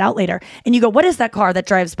check that out later. And you go, what is that car that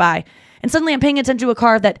drives by? And suddenly I'm paying attention to a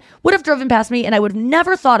car that would have driven past me and I would have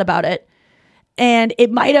never thought about it. And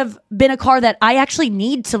it might have been a car that I actually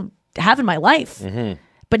need to have in my life.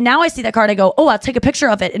 But now I see that car and I go, oh, I'll take a picture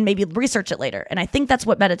of it and maybe research it later. And I think that's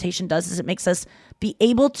what meditation does, is it makes us be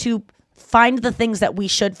able to find the things that we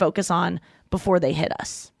should focus on before they hit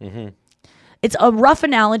us. It's a rough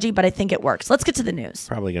analogy, but I think it works. Let's get to the news.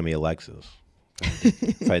 Probably going to be a Lexus,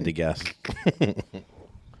 if I had to guess.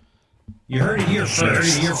 You heard it here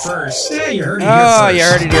first. Yeah, you heard it here first. Oh, you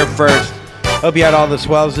heard it here first. Hope you had all the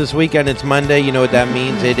swells this weekend. It's Monday. You know what that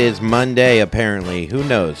means? It is Monday, apparently. Who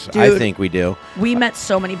knows? Dude, I think we do. We met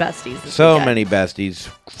so many besties. Many besties.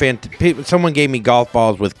 Someone gave me golf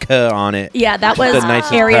balls with K on it. Yeah, that was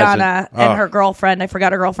Ariana and her girlfriend. I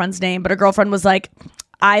forgot her girlfriend's name, but her girlfriend was like,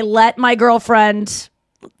 I let my girlfriend,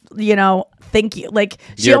 think you. Like,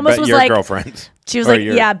 she almost was like, girlfriend. She was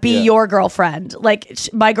like, be your girlfriend. Like,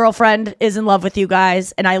 my girlfriend is in love with you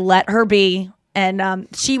guys, and I let her be. And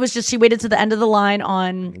she waited to the end of the line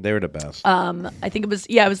on. They were the best. I think it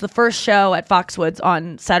was the first show at Foxwoods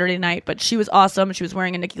on Saturday night, but she was awesome. She was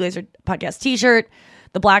wearing a Nikki Glaser podcast t-shirt,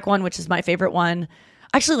 the black one, which is my favorite one.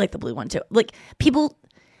 I actually like the blue one too. Like people,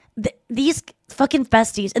 these fucking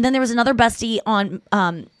besties. And then there was another bestie on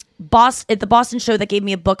at the Boston show that gave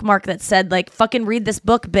me a bookmark that said like, fucking read this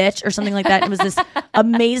book, bitch, or something like that. It was this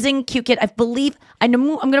amazing cute kid. I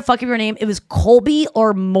know I'm gonna fuck up your name. It was Colby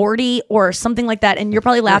or Morty or something like that. And you're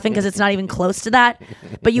probably laughing because it's not even close to that.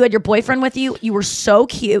 But you had your boyfriend with you. You were so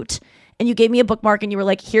cute. And you gave me a bookmark and you were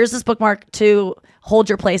like, here's this bookmark to hold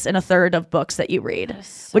your place in a third of books that you read,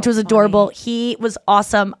 which was adorable. He was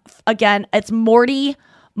awesome. Again, it's Morty,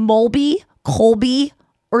 Molby, Colby,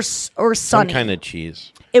 or Sonny. Some kind of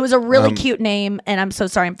cheese. It was a really cute name, and I'm so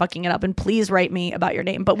sorry I'm fucking it up, and please write me about your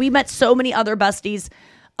name. But we met so many other besties,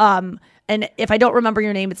 and if I don't remember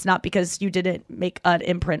your name, it's not because you didn't make an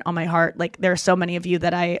imprint on my heart. Like, there are so many of you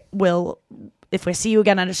that I will, if I see you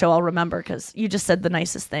again on a show, I'll remember, because you just said the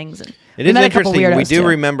nicest things. And it is interesting. We do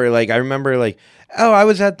remember, I remember, oh, I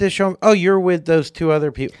was at this show. Oh, you're with those two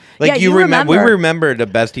other people. Like, you remember. We remember the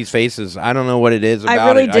besties' faces. I don't know what it is about I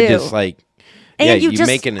really it. Do. I just, And you just,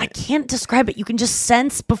 I can't describe it. You can just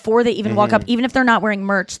sense before they even walk up, even if they're not wearing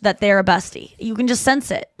merch, that they're a bestie. You can just sense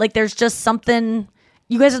it. Like, there's just something.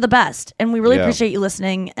 You guys are the best. And we really appreciate you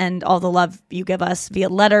listening and all the love you give us via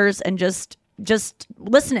letters and just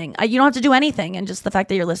listening. You don't have to do anything. And just the fact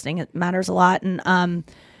that you're listening, it matters a lot. And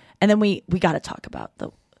then we got to talk about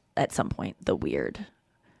at some point, the weird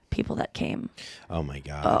people that came. Oh my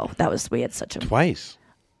God. Oh, we had such a. Twice.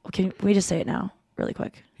 Can we just say it now really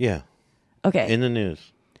quick? Yeah. Okay. In the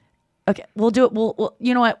news. Okay, we'll do it. We'll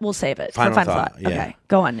you know what? We'll save it Final for final thought. Yeah. Okay,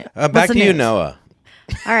 go on. Back to you, Noah.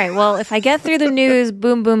 All right. Well, if I get through the news,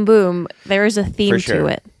 boom, boom, boom, there is a theme to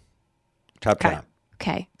it. Top.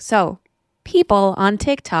 Okay. So people on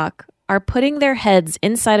TikTok are putting their heads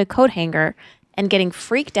inside a coat hanger and getting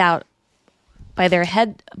freaked out by the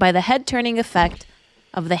head turning effect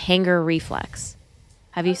of the hanger reflex.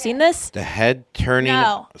 Have you seen this? The head turning.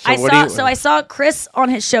 No. I saw Chris on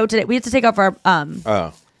his show today. We have to take off our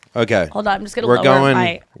Oh. Okay. Hold on, I'm just gonna We're lower going.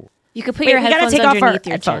 my. You could put your headphones take off our underneath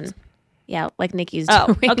your headphones. chin. Yeah, like Nikki's Oh,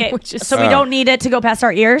 doing. okay. Which is So we don't need it to go past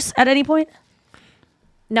our ears at any point?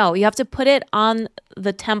 No, you have to put it on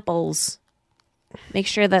the temples. Make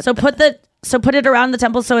sure that put it around the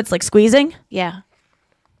temple so it's like squeezing? Yeah.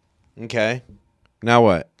 Okay. Now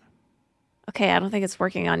what? Okay, I don't think it's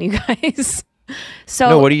working on you guys. So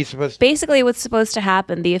no, what are you supposed to basically what's supposed to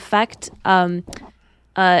happen, the effect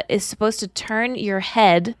is supposed to turn your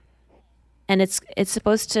head, and it's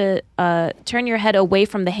supposed to turn your head away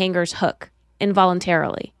from the hanger's hook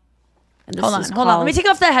involuntarily. And this Hold on. Let me take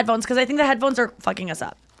off the headphones because I think the headphones are fucking us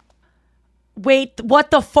up. Wait,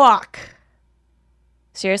 what the fuck?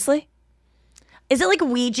 Seriously? Is it like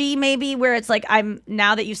Ouija maybe where it's like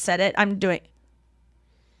now that you said it, I'm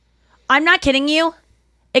not kidding you.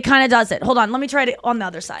 It kind of does it. Hold on. Let me try it on the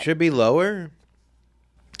other side. Should be lower.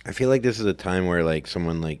 I feel like this is a time where like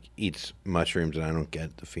someone like eats mushrooms and I don't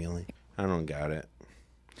get the feeling. I don't got it.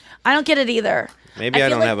 I don't get it either. Maybe I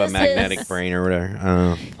don't have a magnetic brain or whatever. I don't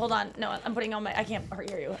know. Hold on. No, I'm putting on I can't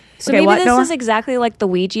hear you. So maybe this is exactly like the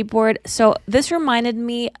Ouija board. So this reminded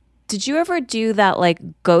me, did you ever do that like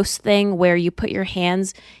ghost thing where you put your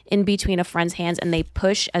hands in between a friend's hands and they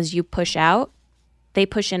push as you push out? They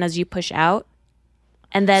push in as you push out.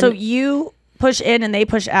 And then so you push in and they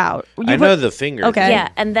push out. I know the fingers. Okay. Yeah,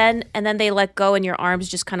 and then they let go and your arms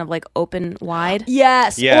just kind of like open wide.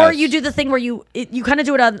 Yes. Or you do the thing where you kind of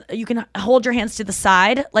do it on, you can hold your hands to the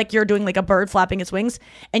side like you're doing like a bird flapping its wings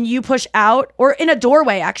and you push out, or in a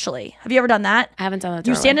doorway actually. Have you ever done that? I haven't done that.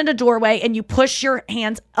 You stand in a doorway and you push your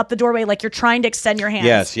hands up the doorway like you're trying to extend your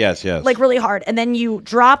hands. Yes. Like really hard. And then you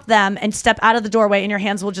drop them and step out of the doorway and your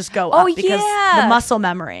hands will just go up because the muscle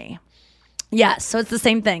memory. Yes, so it's the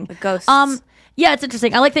same thing. The ghosts. Yeah, it's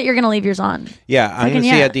interesting. I like that you're going to leave yours on. Yeah, I'm going to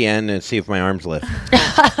see at the end and see if my arms lift.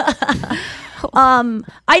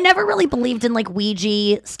 I never really believed in like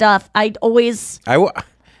Ouija stuff. I know.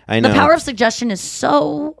 The power of suggestion is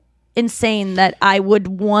so insane that I would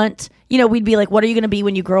want, we'd be like, what are you going to be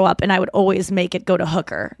when you grow up? And I would always make it go to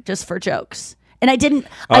hooker just for jokes. And I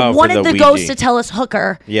wanted the ghost to tell us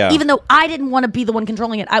hooker, even though I didn't want to be the one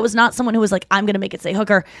controlling it. I was not someone who was like, I'm going to make it say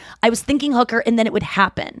hooker. I was thinking hooker and then it would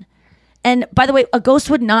happen. And by the way, a ghost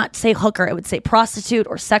would not say hooker. It would say prostitute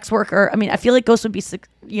or sex worker. I mean, I feel like ghosts would be,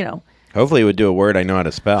 Hopefully it would do a word I know how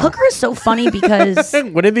to spell. Hooker is so funny because...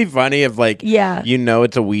 Would it be funny if like,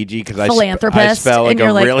 it's a Ouija because I spell like and you're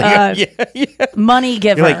a like, really... money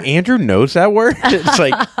giver. You're like, Andrew knows that word? It's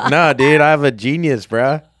like, nah, dude, I have a genius,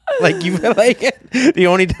 bruh. Like you like the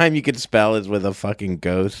only time you could spell is with a fucking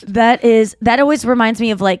ghost. That always reminds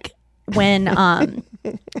me of like when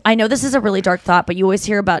I know this is a really dark thought, but you always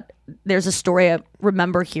hear about there's a story I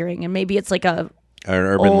remember hearing, and maybe it's like an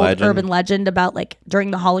urban legend about like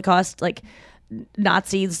during the Holocaust, like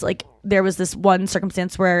Nazis, like there was this one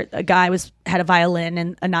circumstance where a guy had a violin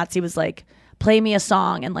and a Nazi was like, play me a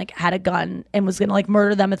song, and like had a gun and was gonna like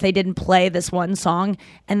murder them if they didn't play this one song,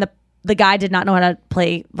 and the guy did not know how to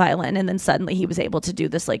play violin, and then suddenly he was able to do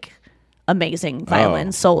this like amazing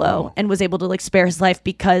violin solo and was able to like spare his life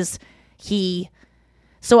because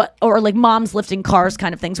or like moms lifting cars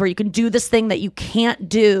kind of things where you can do this thing that you can't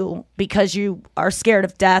do because you are scared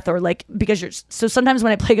of death or like because you're. So sometimes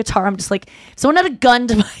when I play guitar, I'm just like, if someone had a gun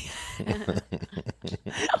to my head,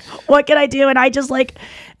 what can I do? And I just like,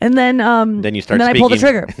 and then you start. And then I pull the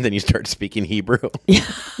trigger. Then you start speaking Hebrew.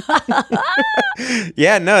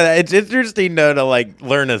 Yeah, no, it's interesting though to like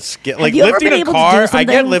learn a skill, like lifting a car. I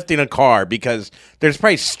get lifting a car because there's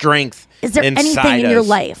probably strength. Is there anything in your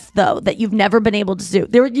life though that you've never been able to do?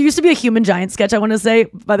 There used to be a Human Giant sketch. I want to say,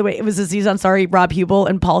 by the way, it was Aziz Ansari, Rob Hubel,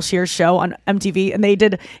 and Paul Scheer's show on MTV, and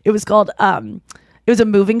it was called. It was a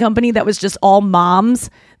moving company that was just all moms.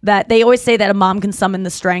 That they always say that a mom can summon the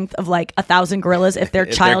strength of like 1,000 gorillas if their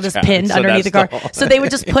child is pinned underneath the car. So they would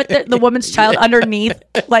just put the woman's child underneath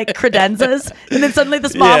like credenzas, and then suddenly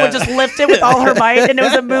this mom would just lift it with all her might, and it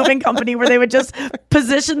was a moving company where they would just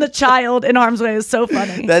position the child in harm's way. It was so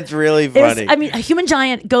funny. That's really funny. I mean, a Human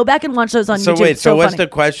Giant. Go back and watch those on YouTube. So wait, so what's funny. the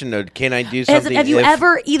question though? Can I do something? Have you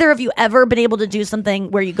either of you ever been able to do something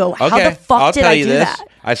where you go, how the fuck did I do that?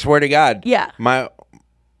 I swear to God. Yeah.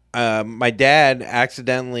 My dad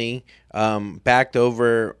accidentally backed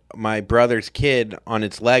over my brother's kid on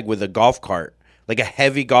its leg with a golf cart. like a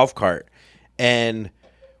heavy golf cart, and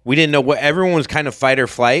we didn't know what. Everyone was kind of fight or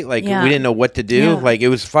flight. Like we didn't know what to do. Yeah. Like it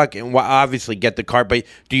was fucking. Well, obviously, get the cart, but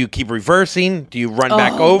do you keep reversing? Do you run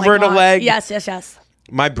back over the leg? Yes.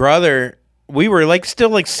 My brother, we were like still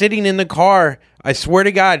like sitting in the car. I swear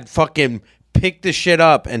to God, fucking picked the shit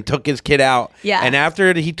up and took his kid out. Yeah. And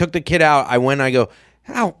after he took the kid out, I go,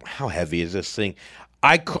 how heavy is this thing?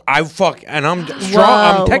 And I'm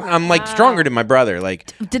strong. I'm like stronger than my brother.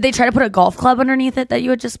 Like, did they try to put a golf club underneath it that you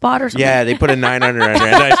had just bought or something? Yeah, they put a 900 under it,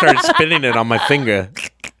 and I started spinning it on my finger.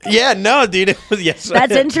 Yeah, no, dude. It was, yes.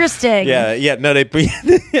 That's interesting. Yeah. No, they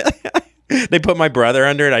put my brother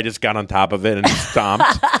under it. I just got on top of it and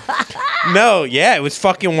stomped. No, yeah, it was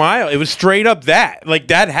fucking wild. It was straight up that. Like,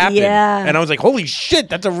 that happened. Yeah. And I was like, holy shit,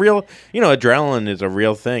 that's a real, adrenaline is a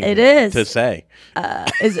real thing. It is. To say.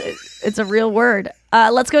 It's a real word.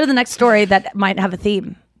 Let's go to the next story that might have a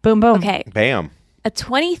theme. Boom, boom. Okay. Bam. A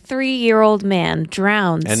 23-year-old man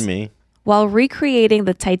drowns. And me. While recreating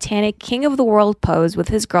the Titanic King of the World pose with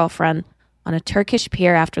his girlfriend on a Turkish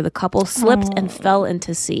pier after the couple slipped and fell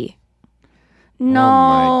into sea. No.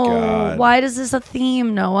 Oh my God. Why is this a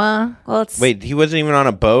theme, Noah? Well, Wait, he wasn't even on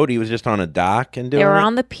a boat? He was just on a dock and doing They were it?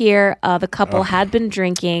 on the pier. The couple had been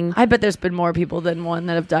drinking. I bet there's been more people than one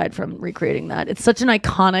that have died from recreating that. It's such an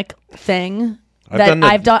iconic thing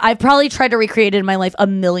I've probably tried to recreate it in my life a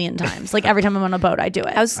million times. Like every time I'm on a boat, I do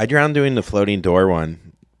it. I drowned doing the floating door one.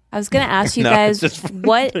 I was going to ask you No, guys it's just-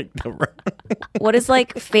 what is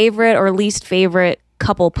like favorite or least favorite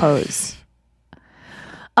couple pose?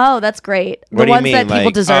 Oh, that's great. What The do you ones mean? that people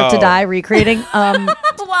Like, deserve to die recreating. Well,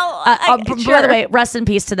 by the way, rest in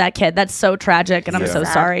peace to that kid. That's so tragic, and I'm so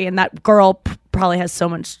sorry. And that girl probably has so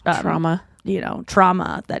much trauma.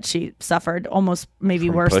 Trauma that she suffered, almost maybe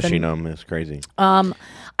From worse pushing than. them is crazy. I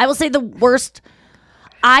will say the worst.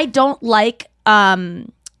 I don't like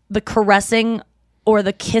the caressing or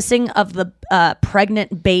the kissing of the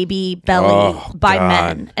pregnant baby belly by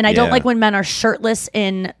men. And I don't like when men are shirtless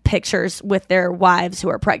in pictures with their wives who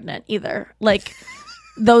are pregnant either. Like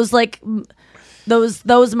those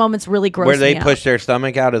moments really gross me out. Where they push their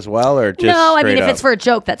stomach out as well, or just no, I mean, if up? it's for a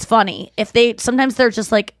joke, that's funny. Sometimes they're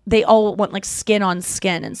just like, they all want like skin on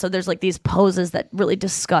skin. And so there's like these poses that really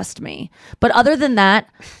disgust me. But other than that,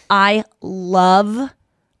 I love,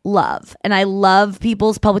 and I love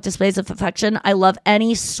people's public displays of affection. I love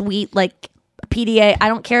any sweet, like PDA. I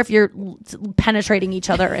don't care if you're penetrating each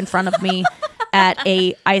other in front of me at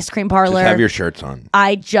a ice cream parlor. Just have your shirts on.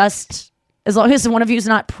 As long as one of you is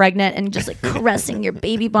not pregnant and just like caressing your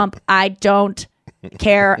baby bump, I don't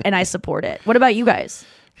care and I support it. What about you guys?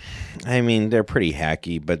 I mean, they're pretty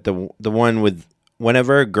hacky, but the one with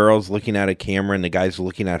whenever a girl's looking at a camera and the guy's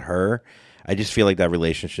looking at her, I just feel like that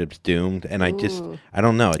relationship's doomed. And I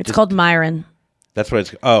don't know. It's called Myron. That's what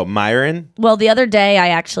it's. Oh, Myron. Well, the other day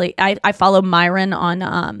I follow Myron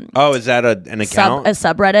on. Oh, is that an account? A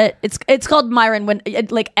subreddit. It's called Myron when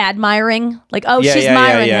like admiring, like she's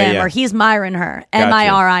Myron him or he's Myron her,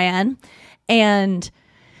 MIRIN, and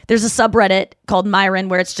there's a subreddit called Myron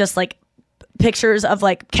where it's just like pictures of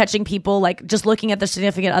like catching people like just looking at the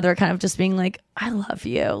significant other, kind of just being like, I love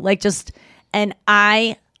you, like just, and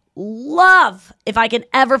I love if I can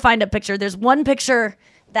ever find a picture. There's one picture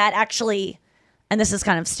that actually. And this is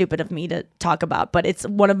kind of stupid of me to talk about, but it's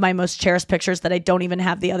one of my most cherished pictures that I don't even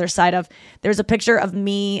have the other side of. There's a picture of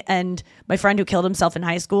me and my friend who killed himself in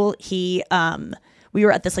high school. We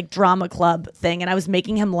were at this like drama club thing and I was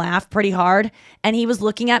making him laugh pretty hard. And he was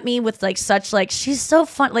looking at me with like such like, she's so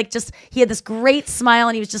fun. Like just, he had this great smile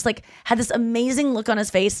and he was just like, had this amazing look on his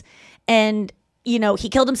face. And, he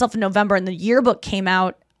killed himself in November and the yearbook came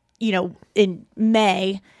out, in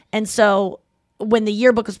May. And so when the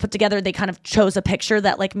yearbook was put together, they kind of chose a picture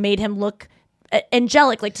that like made him look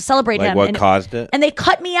angelic, like to celebrate like him. What caused it? And they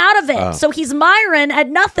cut me out of it. So he's Myron at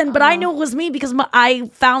nothing, but I knew it was me because I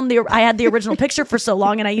had the original picture for so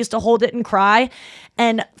long and I used to hold it and cry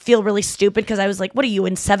and feel really stupid because I was like, what are you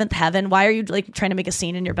in seventh heaven? Why are you like trying to make a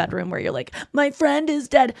scene in your bedroom where you're like, my friend is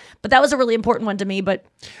dead? But that was a really important one to me. But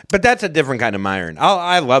that's a different kind of Myron.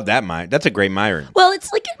 I love that Myron. That's a great Myron. Well,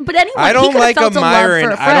 it's like, but anyway, I don't like a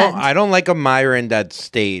Myron. I don't like a Myron that's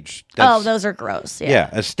staged. Those are gross. Yeah,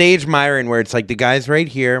 a staged Myron where it's like the guy's right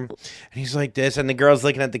here and he's like this and the girl's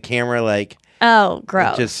looking at the camera like, oh,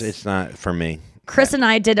 gross. It's not for me. Chris and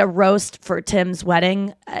I did a roast for Tim's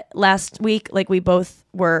wedding last week. Like we both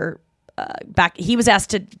were back. He was asked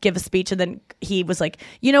to give a speech and then he was like,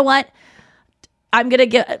 you know what? I'm going to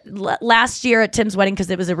get last year at Tim's wedding because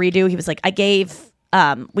it was a redo. He was like,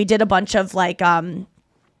 we did a bunch of like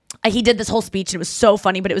he did this whole speech and it was so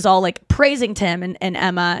funny, but it was all like praising Tim and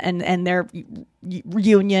Emma and their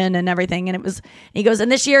reunion and everything. And he goes,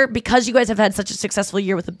 and this year, because you guys have had such a successful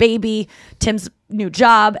year with the baby, Tim's new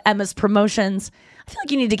job, Emma's promotions, I feel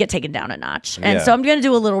like you need to get taken down a notch. And so I'm going to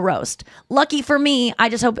do a little roast. Lucky for me, I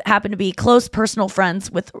just happen to be close personal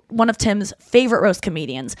friends with one of Tim's favorite roast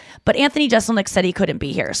comedians. But Anthony Jeselnik said he couldn't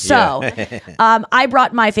be here. So I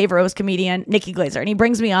brought my favorite roast comedian, Nikki Glazer, and he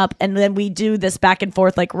brings me up and then we do this back and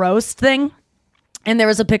forth like roast thing. And there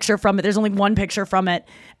was a picture from it. There's only one picture from it,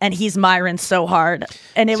 and he's Myron so hard.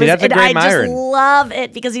 And I just love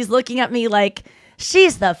it because he's looking at me like,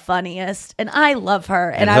 she's the funniest, and I love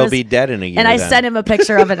her. And he'll be dead in a year. And I sent him a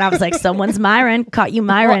picture of it, and I was like, "Someone's Myron, caught you,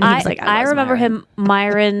 Myron." Well, he was like, "I remember him,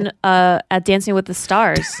 Myron, at Dancing with the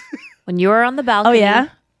Stars when you were on the balcony." Oh yeah.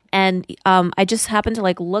 And I just happened to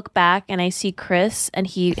like look back, and I see Chris, and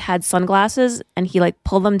he had sunglasses, and he like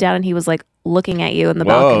pulled them down, and he was like looking at you in the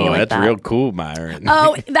balcony like that. That's real cool, Myron.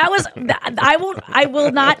 Oh, that was. I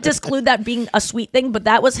will not disclude that being a sweet thing, but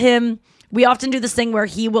that was him. We often do this thing where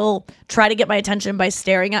he will try to get my attention by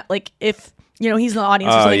staring at, like, if, he's in the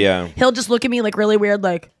audience. Oh, yeah. He'll just look at me, like, really weird,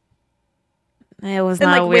 like. It was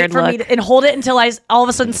not a weird look. Wait for me and hold it until I all of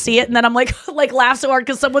a sudden see it, and then I'm like, laugh so hard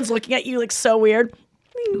because someone's looking at you, like, so weird.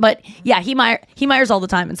 But, yeah, he Myers all the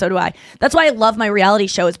time, and so do I. That's why I love my reality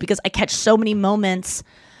shows, because I catch so many moments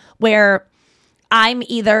where I'm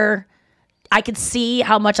either... I could see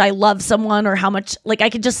how much I love someone or how much, like, I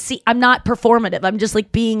could just see, I'm not performative. I'm just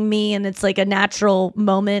like being me and it's like a natural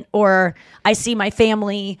moment, or I see my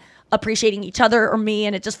family appreciating each other or me.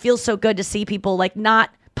 And it just feels so good to see people like not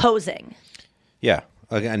posing. Yeah.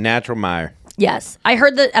 Like a natural Meyer. Yes. I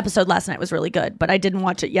heard the episode last night was really good, but I didn't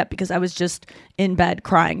watch it yet because I was just in bed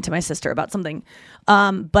crying to my sister about something.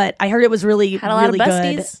 But I heard it was really, had a lot really of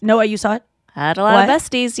besties. Good. Noah, you saw it? Had a lot of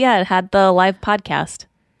besties. Yeah. It had the live podcast.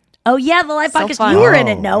 Oh, yeah, the live podcast. Fun. You were in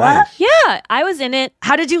it, Noah. Nice. Yeah, I was in it.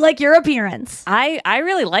 How did you like your appearance? I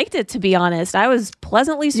really liked it, to be honest. I was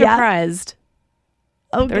pleasantly surprised.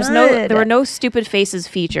 Yeah. Oh, there were no stupid faces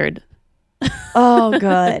featured. Oh,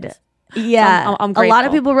 good. Yeah. So I'm a lot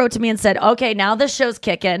of people wrote to me and said, okay, now this show's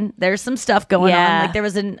kicking. There's some stuff going on.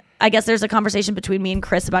 Like I guess there's a conversation between me and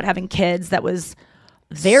Chris about having kids that was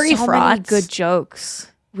very fraught. Many good jokes.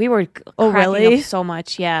 We were cracking up so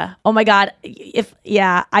much, yeah. Oh my God.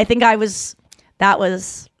 I think I was that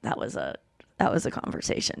was a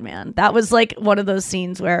conversation, man. That was like one of those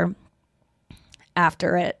scenes where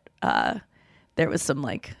after it there was a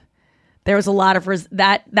lot of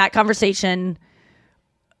that conversation.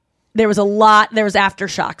 There was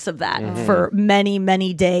aftershocks of that for many,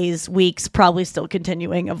 many days, weeks, probably still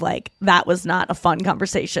continuing of like, that was not a fun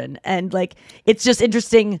conversation. And like, it's just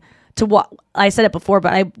interesting to I said it before,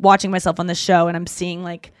 but I'm watching myself on this show and I'm seeing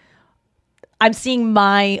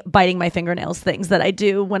my biting my fingernails things that I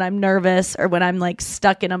do when I'm nervous or when I'm like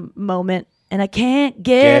stuck in a moment and I can't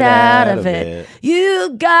get out of it.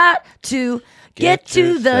 You got to get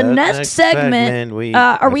to the next segment.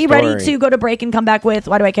 Are we ready to go to break and come back with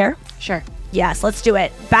Why Do I Care? Sure. Yes, let's do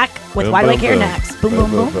it. Back with Why Do I Care next. Boom, boom,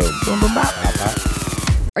 boom. Boom, boom, bop.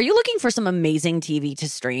 Are you looking for some amazing TV to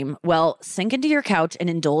stream? Well, sink into your couch and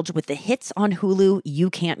indulge with the hits on Hulu you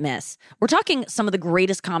can't miss. We're talking some of the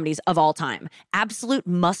greatest comedies of all time. Absolute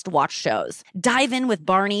must-watch shows. Dive in with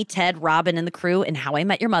Barney, Ted, Robin, and the crew in How I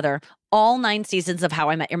Met Your Mother. All 9 seasons of How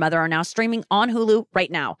I Met Your Mother are now streaming on Hulu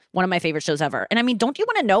right now. One of my favorite shows ever. And I mean, don't you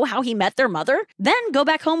want to know how he met their mother? Then go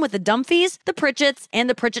back home with the Dumfies, the Pritchetts, and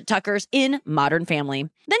the Pritchett Tuckers in Modern Family.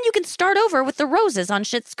 Then you can start over with the Roses on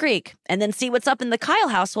Schitt's Creek. And then see what's up in the Kyle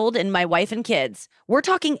household in My Wife and Kids. We're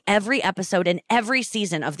talking every episode and every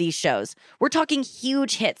season of these shows. We're talking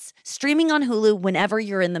huge hits, streaming on Hulu whenever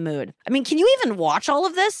you're in the mood. I mean, can you even watch all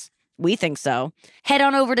of this? We think so. Head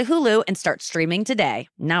on over to Hulu and start streaming today.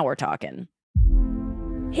 Now we're talking.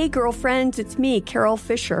 Hey, girlfriends, it's me, Carol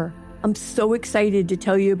Fisher. I'm so excited to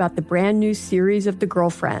tell you about the brand new series of The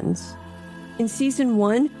Girlfriends. In season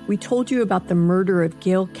 1, we told you about the murder of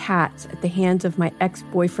Gail Katz at the hands of my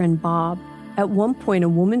ex-boyfriend, Bob. At one point, a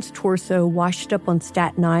woman's torso washed up on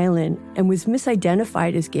Staten Island and was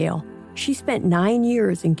misidentified as Gail. She spent 9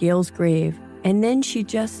 years in Gail's grave, and then she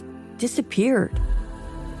just disappeared.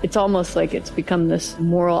 It's almost like it's become this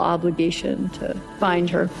moral obligation to find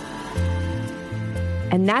her.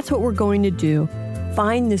 And that's what we're going to do.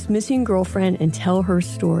 Find this missing girlfriend and tell her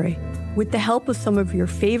story. With the help of some of your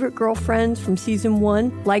favorite girlfriends from season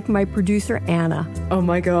 1, like my producer, Anna. Oh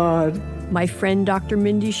my God. My friend, Dr.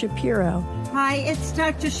 Mindy Shapiro. Hi, it's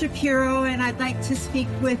Dr. Shapiro, and I'd like to speak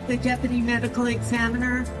with the Deputy Medical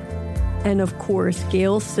Examiner. And of course,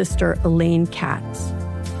 Gail's sister, Elaine Katz.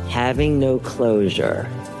 Having no closure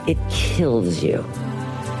it kills you.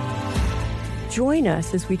 Join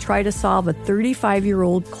us as we try to solve a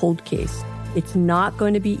 35-year-old cold case. It's not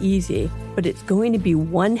going to be easy, but it's going to be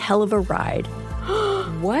one hell of a ride.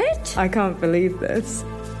 What? I can't believe this.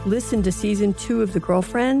 Listen to Season 2 of The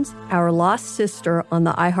Girlfriends, Our Lost Sister on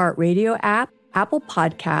the iHeartRadio app, Apple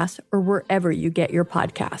Podcasts, or wherever you get your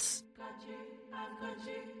podcasts.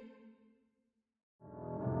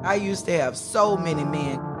 I used to have so many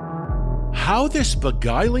men. How this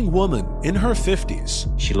beguiling woman in her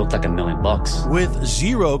 50s, she looked like $1 million, with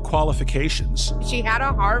zero qualifications, she had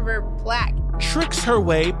a Harvard plaque, tricks her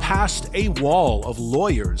way past a wall of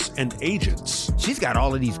lawyers and agents. She's got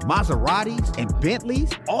all of these Maseratis and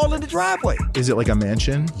Bentleys all in the driveway. Is it like a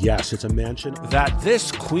mansion? Yes, it's a mansion that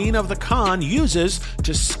this queen of the con uses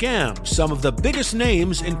to scam some of the biggest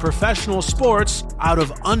names in professional sports out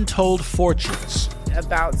of untold fortunes.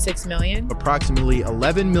 About $6 million. Approximately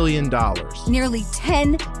 $11 million. Nearly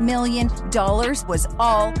 $10 million was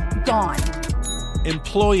all gone.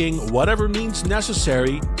 Employing whatever means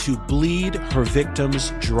necessary to bleed her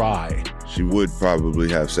victims dry. She would probably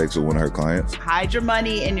have sex with one of her clients. Hide your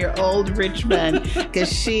money in your old rich man,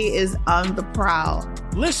 because she is on the prowl.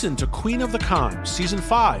 Listen to Queen of the Con, Season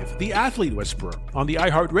 5, The Athlete Whisperer, on the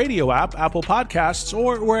iHeartRadio app, Apple Podcasts,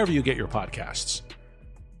 or wherever you get your podcasts.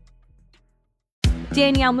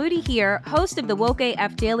 Danielle Moody here, host of the Woke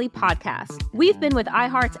AF Daily podcast. We've been with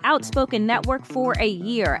iHeart's Outspoken Network for a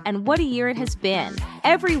year, and what a year it has been.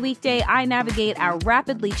 Every weekday, I navigate our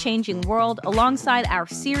rapidly changing world alongside our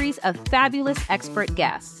series of fabulous expert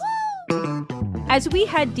guests. As we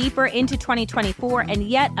head deeper into 2024 and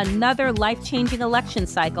yet another life-changing election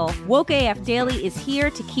cycle, Woke AF Daily is here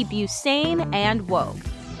to keep you sane and woke.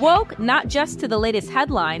 Woke not just to the latest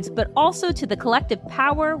headlines, but also to the collective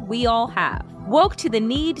power we all have. Woke to the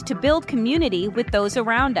need to build community with those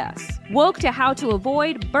around us. Woke to how to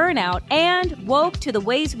avoid burnout, and woke to the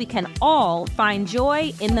ways we can all find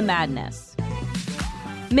joy in the madness.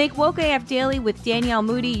 Make Woke AF Daily with Danielle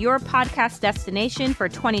Moody your podcast destination for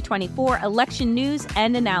 2024 election news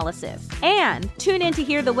and analysis. And tune in to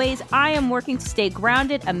hear the ways I am working to stay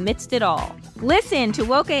grounded amidst it all. Listen to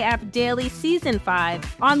Woke AF Daily Season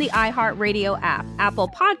 5 on the iHeartRadio app, Apple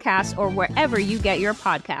Podcasts, or wherever you get your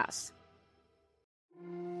podcasts.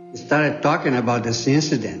 Started talking about this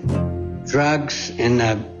incident. Drugs and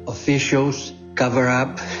officials cover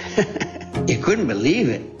up. You couldn't believe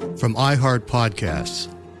it. From iHeart Podcasts.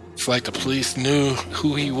 It's like the police knew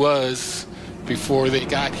who he was before they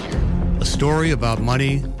got here. A story about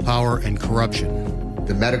money, power, and corruption.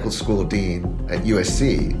 The medical school dean at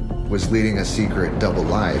USC was leading a secret double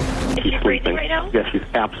life. She's breathing right now? Yes, she's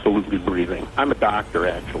absolutely breathing. I'm a doctor,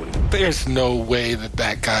 actually. There's no way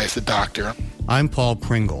that guy's a doctor. I'm Paul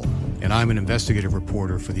Pringle, and I'm an investigative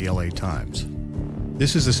reporter for the LA Times.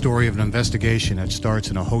 This is the story of an investigation that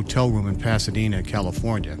starts in a hotel room in Pasadena,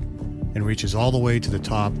 California, and reaches all the way to the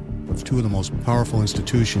top of two of the most powerful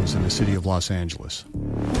institutions in the city of Los Angeles.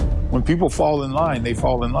 When people fall in line, they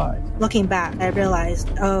fall in line. Looking back, I realized,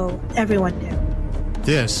 everyone knew.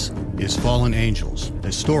 This is Fallen Angels,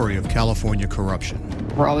 a story of California corruption.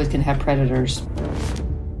 We're always going to have predators.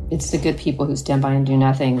 It's the good people who stand by and do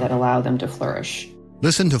nothing that allow them to flourish.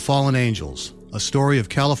 Listen to Fallen Angels, a story of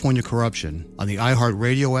California corruption on the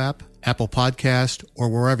iHeartRadio app, Apple Podcast, or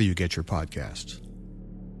wherever you get your podcasts.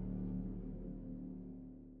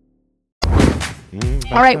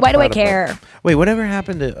 All right, why do I care? Wait, whatever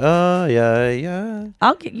happened to... yeah.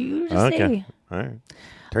 I'll get you. Just say. All right.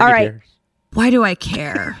 All right. Cares. Why do I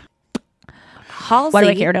care? Halsey, why do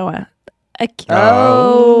I care, Noah?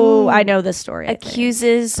 I know this story.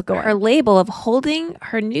 Accuses her label of holding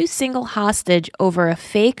her new single hostage over a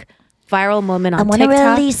fake viral moment on TikTok. I want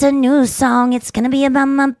to release a new song. It's going to be about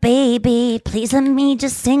my baby. Please let me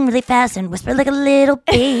just sing really fast and whisper like a little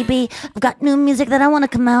baby. I've got new music that I want to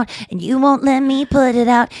come out, and you won't let me put it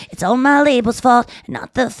out. It's all my label's fault, and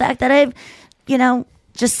not the fact that I've,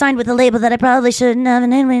 just signed with a label that I probably shouldn't have,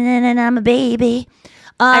 and I'm a baby.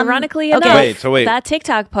 Ironically enough, that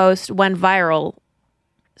TikTok post went viral,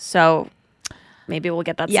 so maybe we'll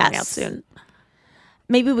get that song out soon.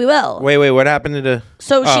 Maybe we will. Wait, what happened to the...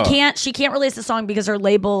 So she can't release the song because her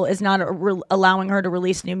label is not allowing her to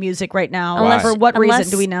release new music right now. For what reason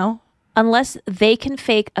do we know? Unless they can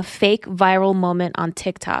fake a fake viral moment on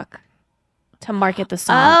TikTok to market the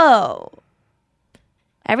song. Oh.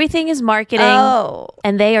 Everything is marketing,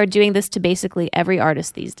 and they are doing this to basically every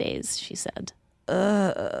artist these days, she said.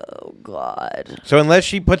 Oh, God. So unless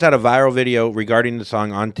she puts out a viral video regarding the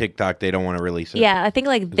song on TikTok, they don't want to release it. Yeah, I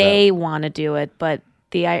think they want to do it, but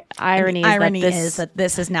the irony is that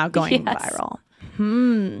this is now going viral.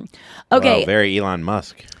 Okay. Well, very Elon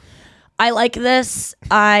Musk. I like this.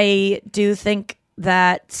 I do think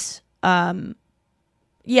that,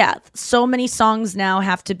 so many songs now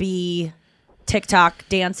have to be TikTok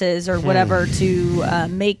dances or whatever to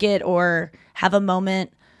make it or have a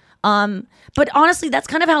moment. But honestly, that's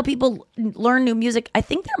kind of how people learn new music. I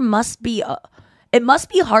think there must be it must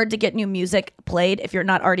be hard to get new music played if you're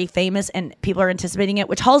not already famous and people are anticipating it,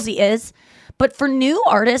 which Halsey is. But for new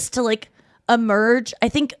artists to like emerge, I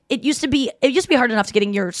think it used to be hard enough to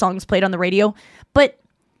getting your songs played on the radio, but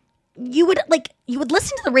you would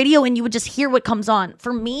listen to the radio and you would just hear what comes on.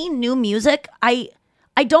 For me, new music, I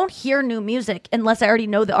don't hear new music unless I already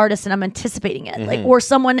know the artist and I'm anticipating it. Like, or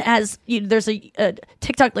someone has, there's a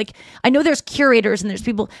TikTok, like I know there's curators and there's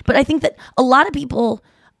people, but I think that a lot of people,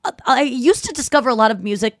 I used to discover a lot of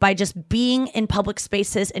music by just being in public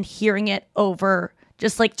spaces and hearing it over,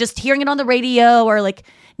 just hearing it on the radio, or like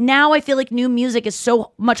now I feel like new music is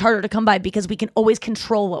so much harder to come by because we can always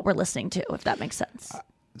control what we're listening to, if that makes sense.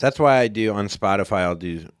 That's why I do on Spotify, I'll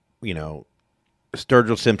do,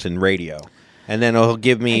 Sturgill Simpson radio. And then it'll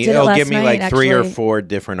give me like 3 or 4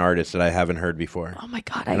 different artists that I haven't heard before. Oh my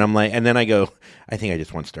God. And I'm like, and then I go, I think I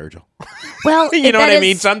just want Sturgill. Well, you know what I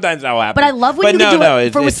mean? Sometimes that'll happen. But I love when you can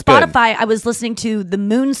do it. With Spotify, I was listening to the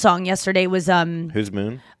Moon song yesterday. Was Who's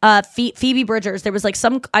Moon? Phoebe Bridgers. There was like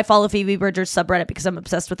I follow Phoebe Bridgers subreddit because I'm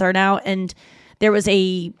obsessed with her now. And there was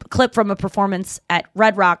a clip from a performance at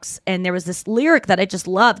Red Rocks, and there was this lyric that I just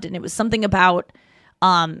loved, and it was something about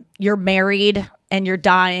you're married and you're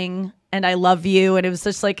dying and I love you. And it was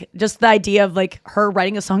just the idea of like her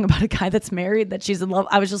writing a song about a guy that's married, that she's in love.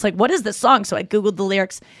 I was just like, what is this song? So I Googled the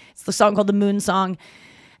lyrics. It's the song called The Moon Song.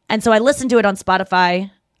 And so I listened to it on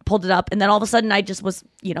Spotify, pulled it up. And then all of a sudden I just was,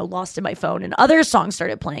 lost in my phone and other songs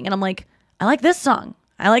started playing. And I'm like, I like this song.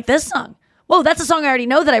 I like this song. Whoa, that's a song I already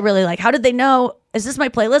know that I really like. How did they know? Is this my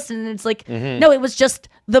playlist? And it's like, no, it was just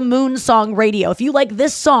the Moon Song radio. If you like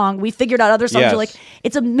this song, we figured out other songs. Yes. You're like,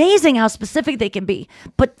 it's amazing how specific they can be.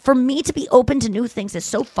 But for me to be open to new things is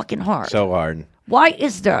so fucking hard. So hard. Why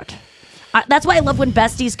is that? That's why I love when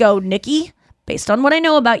besties go, Nikki, based on what I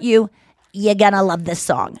know about you, you're gonna love this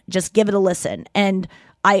song. Just give it a listen. And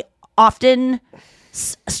I often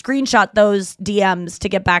screenshot those DMs to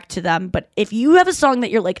get back to them. But if you have a song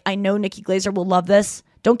that you're like, I know Nikki Glaser will love this,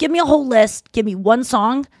 don't give me a whole list. Give me one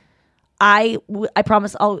song. I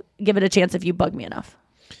promise I'll give it a chance if you bug me enough.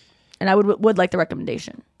 And I would like the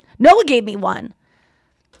recommendation. Noah gave me one.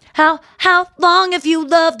 How long have you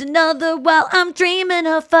loved another while I'm dreaming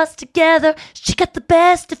of us together? She got the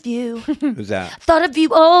best of you. Who's that? Thought of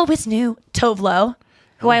you, always knew. Tove Lo.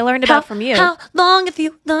 Who I learned about from you. How long have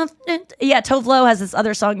you loved it? Yeah, Tove Lo has this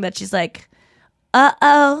other song that she's like,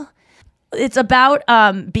 uh-oh. It's about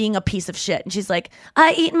being a piece of shit. And she's like,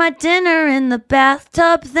 I eat my dinner in the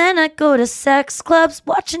bathtub, then I go to sex clubs,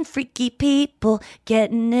 watching freaky people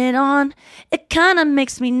getting it on. It kind of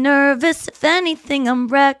makes me nervous. If anything, I'm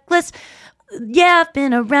reckless. Yeah, I've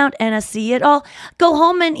been around and I see it all. Go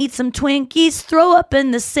home and eat some Twinkies, throw up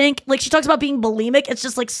in the sink. Like, she talks about being bulimic. It's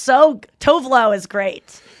just like so, Tove Lo is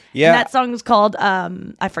great. Yeah. And that song is called,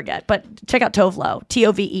 I forget, but check out Tove Lo,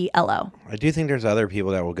 Tovelo. I do think there's other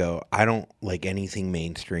people that will go, I don't like anything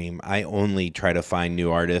mainstream. I only try to find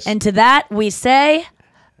new artists. And to that, we say,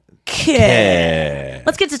 kid.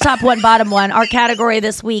 Let's get to top one, bottom one. Our category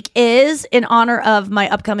this week is, in honor of my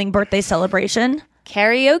upcoming birthday celebration,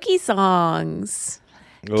 karaoke songs.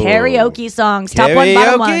 Ooh. Karaoke songs. Top one,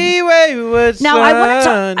 bottom one. Now,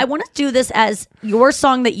 I want to do this as your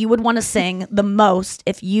song that you would want to sing the most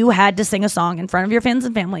if you had to sing a song in front of your friends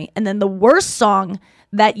and family, and then the worst song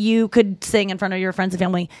that you could sing in front of your friends and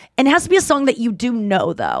family. And it has to be a song that you do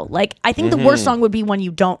know, though. Like, I think the worst song would be one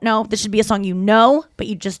you don't know. This should be a song you know, but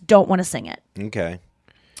you just don't want to sing it. Okay.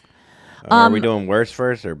 Are we doing worst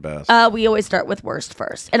first or best? We always start with worst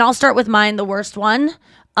first. And I'll start with mine, the worst one.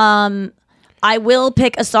 I will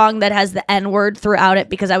pick a song that has the N-word throughout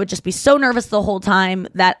it because I would just be so nervous the whole time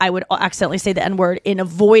that I would accidentally say the N-word in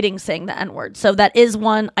avoiding saying the N-word. So that is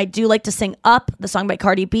one. I do like to sing Up, the song by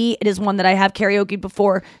Cardi B. It is one that I have karaoke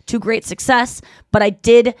before to great success, but I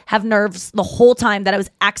did have nerves the whole time that I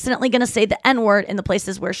was accidentally going to say the N-word in the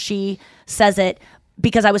places where she says it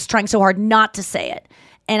because I was trying so hard not to say it.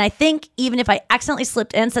 And I think even if I accidentally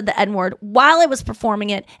slipped and said the N-word while I was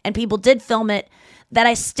performing it and people did film it, that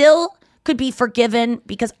I still could be forgiven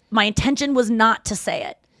because my intention was not to say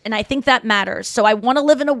it. And I think that matters. So I want to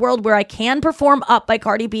live in a world where I can perform Up by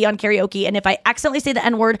Cardi B on karaoke. And if I accidentally say the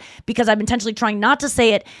N-word because I'm intentionally trying not to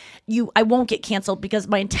say it, I won't get canceled because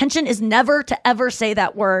my intention is never to ever say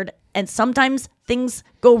that word. And sometimes things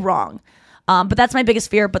go wrong. But that's my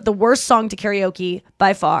biggest fear. But the worst song to karaoke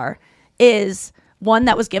by far is one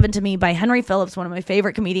that was given to me by Henry Phillips, one of my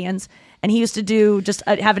favorite comedians, and he used to do just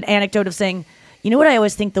have an anecdote of saying, you know what I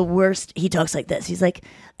always think the worst, he talks like this, he's like,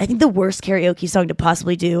 I think the worst karaoke song to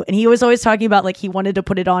possibly do, and he was always talking about like he wanted to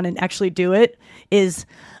put it on and actually do it, is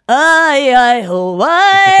I oh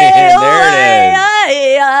I oh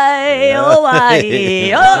I oh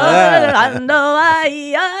I oh no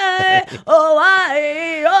I oh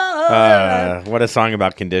I oh. What a song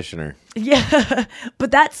about conditioner. Yeah,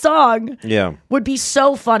 but that song would be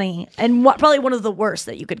so funny and probably one of the worst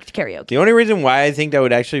that you could karaoke. The only reason why I think that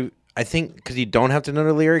would actually, I think because you don't have to know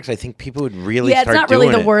the lyrics, I think people would really start doing it. Yeah, it's not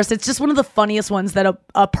really the worst. It's just one of the funniest ones that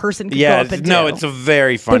a person could go up and do. No, it's a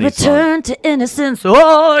very funny song. They return to innocence.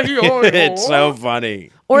 It's so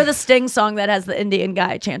funny. Or the Sting song that has the Indian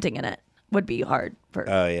guy chanting in it would be hard for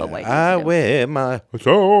a white dude I to do. wear my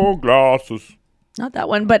sunglasses. Not that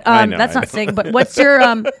one, but that's not Sting. But what's your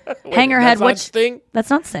hanger head? That's not Sting? That's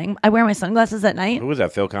not Sting. I wear my sunglasses at night. Who was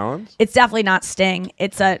that? Phil Collins? It's definitely not Sting.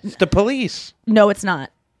 It's the Police. No, it's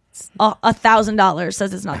not. $1,000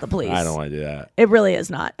 says it's not the Police. I don't want to do that. It really is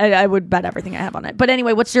not. I would bet everything I have on it. But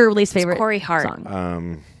anyway, what's your least favorite? Corey Hart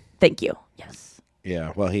song? Thank you. Yes.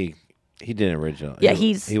 Yeah. Well, he didn't originally. Yeah,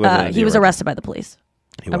 he was arrested by the police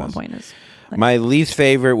at one point. My least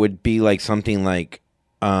favorite would be like something like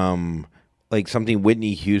something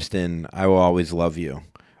Whitney Houston, I Will Always Love You.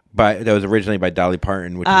 That was originally by Dolly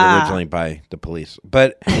Parton, which was originally by the Police.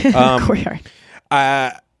 But Corey Hart.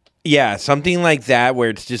 yeah, something like that where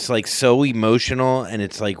it's just like so emotional and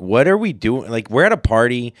it's like, what are we doing? Like we're at a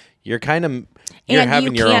party, you're kind of and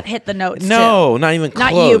having you can't hit the notes. No, not even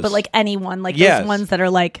close. Not you, but like anyone, like those ones that are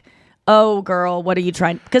like, oh girl, what are you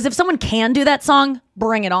trying? Because if someone can do that song,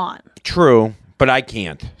 bring it on. True. But I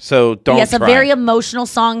can't, so don't. Yes, a very emotional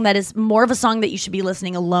song that is more of a song that you should be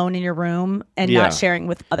listening alone in your room and not sharing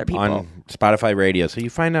with other people on Spotify Radio. So you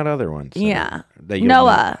find out other ones. Yeah,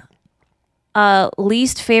 Noah.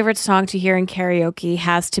 Least favorite song to hear in karaoke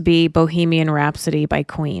has to be "Bohemian Rhapsody" by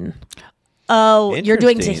Queen. Oh, you're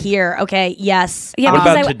doing to hear? Okay, yes. Yeah, what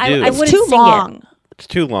because about I wouldn't too sing long. it. It's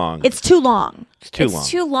too long. It's too long. It's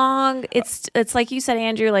too long. It's like you said,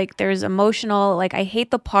 Andrew. Like there's emotional. Like I hate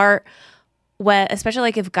the part. Especially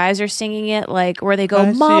like if guys are singing it, like where they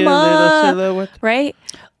go, "Mama," right?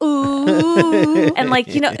 Ooh, and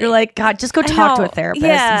like you're like, God, just go talk to a therapist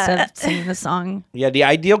instead of singing the song. Yeah, the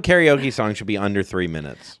ideal karaoke song should be under 3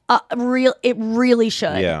 minutes. It really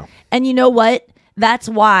should. Yeah, and you know what? That's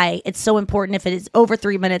why it's so important. If it is over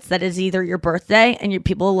 3 minutes, that is either your birthday and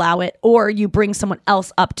people allow it, or you bring someone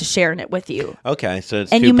else up to share in it with you. Okay, so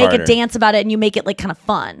it's and you make a dance about it, and you make it like kind of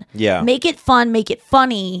fun. Yeah, make it fun, make it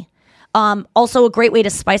funny. Also, a great way to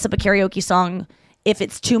spice up a karaoke song, if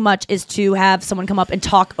it's too much, is to have someone come up and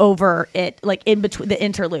talk over it, like in between the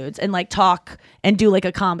interludes, and like talk and do like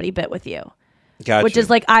a comedy bit with you. Gotcha. Which is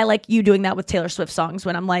like, I like you doing that with Taylor Swift songs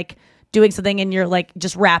when I'm like doing something and you're like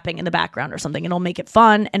just rapping in the background or something. It'll make it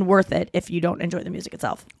fun and worth it if you don't enjoy the music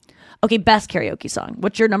itself. Okay, best karaoke song.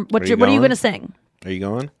 What's your number? What are you going to sing? Are you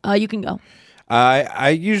going? You can go. I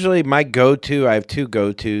usually, my go-to, I have two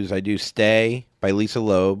go-tos. I do Stay by Lisa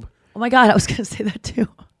Loeb. Oh my God, I was going to say that too.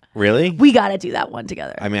 Really? We got to do that one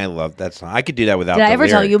together. I mean, I love that song. I could do that without Did I ever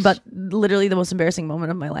lyrics. tell you about literally the most embarrassing moment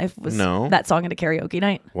of my life was that song at a karaoke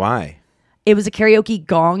night? Why? It was a karaoke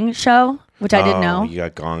gong show, which I didn't know. You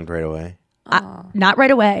got gonged right away? Not right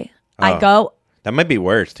away. I go. That might be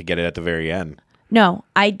worse to get it at the very end. No,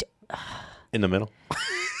 in the middle?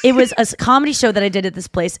 It was a comedy show that I did at this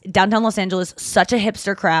place, downtown Los Angeles, such a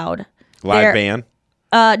hipster crowd. Live band?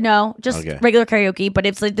 No, just regular karaoke, but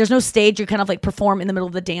it's like there's no stage. You kind of like perform in the middle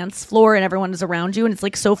of the dance floor and everyone is around you and it's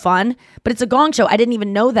like so fun. But it's a gong show. I didn't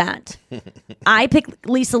even know that. I picked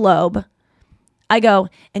Lisa Loeb. I go,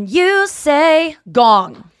 and you say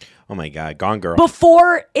gong. Oh my God, Gone Girl.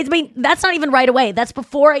 That's not even right away. That's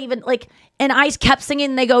before I even and I kept singing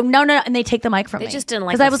and they go, no, and they take the mic from me. They just didn't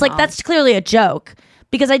like because I was like, that's clearly a joke.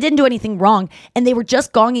 Because I didn't do anything wrong, and they were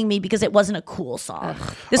just gonging me because it wasn't a cool song.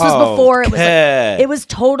 This was before it was. It was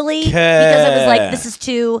totally because it was like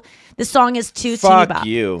this song is too teeny bop. Fuck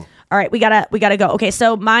you. All right, we gotta go. Okay,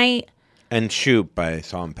 so and Shoot by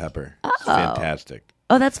Salt and Pepper. It's fantastic.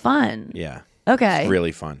 Oh, that's fun. Yeah. Okay. It's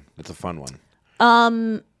really fun. It's a fun one.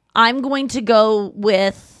 I'm going to go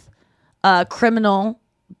with "Criminal"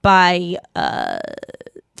 by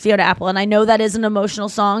Fiona Apple, and I know that is an emotional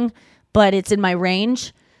song. But it's in my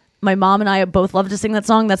range. My mom and I both love to sing that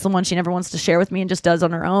song. That's the one she never wants to share with me and just does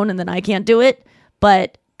on her own, and then I can't do it.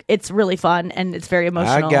 But it's really fun, and it's very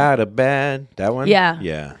emotional. That one? Yeah.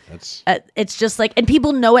 Yeah. That's. It's just like, and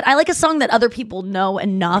people know it. I like a song that other people know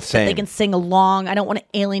enough that they can sing along. I don't want to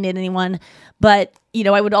alienate anyone, but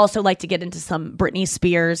I would also like to get into some Britney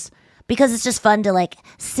Spears. Because it's just fun to like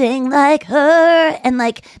sing like her and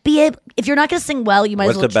like be able. If you're not going to sing well, you might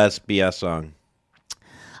as well. What's the best BS song?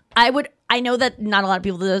 I know that not a lot of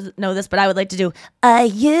people know this, but I would like to do. I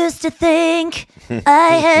used to think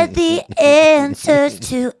I had the answers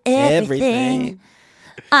to everything.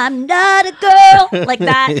 I'm not a girl. Like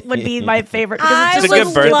that would be my favorite. It's a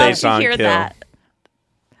good birthday song to hear too. That.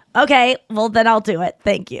 Okay, well then I'll do it.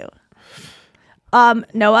 Thank you.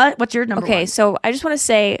 Noah, what's your number? Okay, so I just want to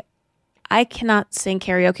say, I cannot sing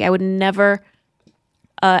karaoke. I would never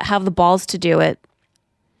have the balls to do it.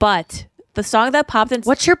 But the song that popped in.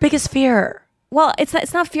 What's your biggest fear? Well,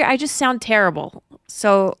 it's not fear. I just sound terrible.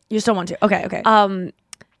 So you just don't want to. Okay.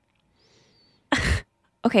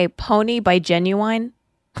 Okay, Pony by Genuine.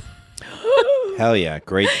 Hell yeah,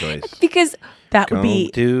 great choice. Because that would be.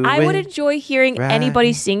 I would enjoy hearing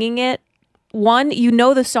anybody singing it. One,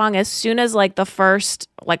 the song as soon as like the first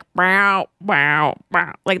like wow,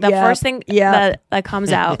 like the first thing that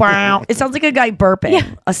comes out. It sounds like a guy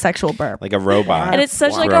burping, a sexual burp, like a robot. And it's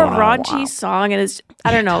such like a raunchy song, and it's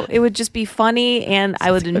I don't know. It would just be funny, and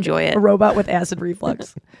I would enjoy it. A robot with acid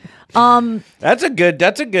reflux. That's a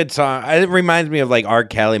good song. It reminds me of like R.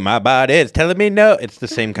 Kelly. My body is telling me no. It's the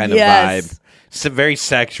same kind of vibe. It's very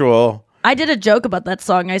sexual. I did a joke about that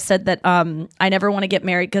song. I said that I never want to get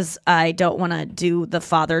married because I don't want to do the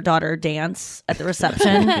father-daughter dance at the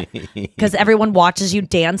reception because everyone watches you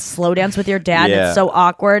slow dance with your dad. Yeah. It's so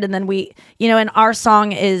awkward. And then and our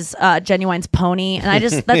song is Genuine's Pony. And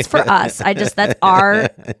that's for us. That's our,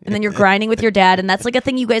 and then you're grinding with your dad. And that's like a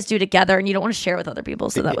thing you guys do together and you don't want to share with other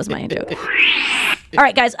people. So that was my joke. All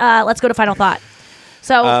right, guys, let's go to Final Thought.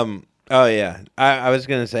 So. Oh, yeah. I was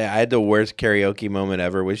going to say I had the worst karaoke moment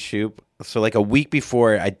ever with Shoop. So like a week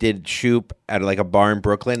before I did Shoop at like a bar in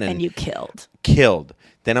Brooklyn. And you killed. Killed.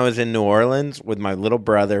 Then I was in New Orleans with my little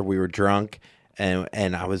brother. We were drunk and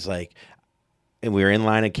I was like, and we were in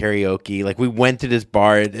line at karaoke. Like we went to this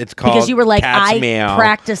bar. It's called because you were like, Cat's I Meow.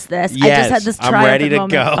 Practiced this. Yes, I just had this. I'm ready to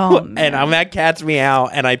moment. go. Oh, and I'm at Cat's Meow,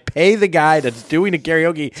 and I pay the guy that's doing the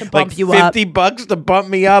karaoke to like $50 to bump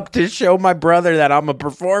me up to show my brother that I'm a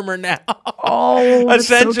performer now. Oh,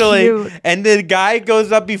 essentially. So cute. And the guy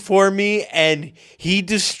goes up before me, and he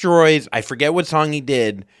destroys. I forget what song he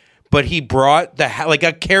did, but he brought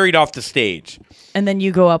got carried off the stage. And then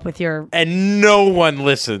you go up with your... And no one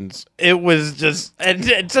listens. It was just... And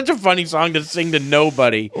it's such a funny song to sing to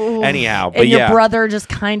nobody. Ooh. Anyhow, but and your brother just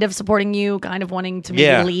kind of supporting you, kind of wanting to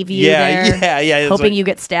maybe leave you there. Yeah. Hoping you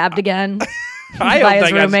get stabbed again. I hope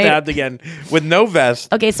I got stabbed again with no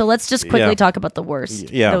vest. Okay, so let's just quickly talk about the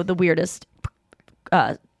worst. Yeah. The weirdest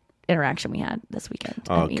interaction we had this weekend.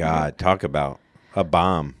 Oh, God. Talk about a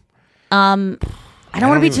bomb. I don't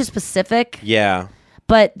want to be too specific. Yeah.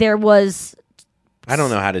 But there was... I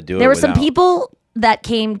don't know how to do it. There were some people that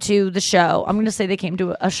came to the show. I'm going to say they came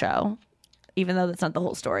to a show, even though that's not the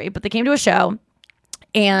whole story. But they came to a show,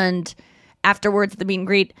 and afterwards, at the meet and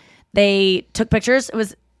greet, they took pictures. It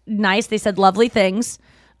was nice. They said lovely things.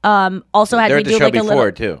 Also had me do like a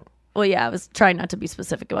little. Too. Well, yeah, I was trying not to be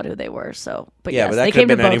specific about who they were. So, but yeah, yes, but they came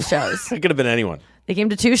to both shows. It could have been anyone. They came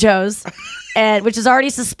to 2 shows, and which is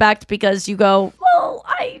already suspect because you go, well,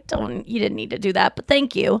 you didn't need to do that, but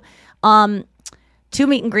thank you. 2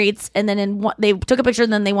 meet and greets, and then they took a picture,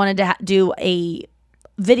 and then they wanted to do a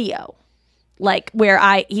video, like where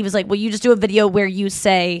he was like, "Well, you just do a video where you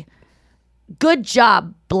say, good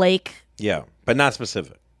job, Blake." Yeah, but not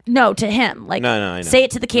specific. No, to him, like, no, I know. Say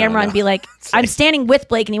it to the camera and be like, "I'm standing with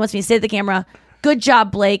Blake, and he wants me to say to the camera, good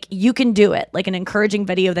job, Blake. You can do it." Like an encouraging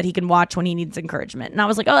video that he can watch when he needs encouragement. And I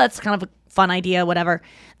was like, "Oh, that's kind of a fun idea, whatever."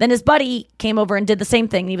 Then his buddy came over and did the same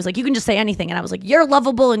thing. And he was like, "You can just say anything." And I was like, "You're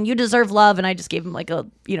lovable and you deserve love." And I just gave him like a,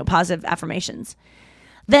 positive affirmations.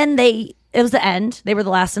 Then it was the end. They were the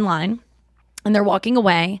last in line and they're walking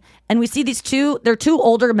away. And we see they're 2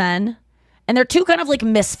 older men and they're 2 kind of like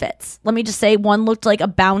misfits. Let me just say one looked like a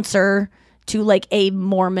bouncer to like a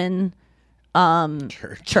Mormon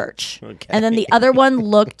church. Okay. And then the other one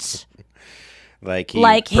looked like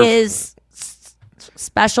his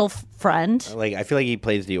special friend. Like I feel like he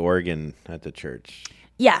plays the organ at the church.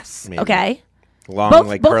 Yes. Maybe. Okay. Long,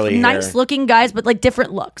 both curly hair. Nice looking guys, but like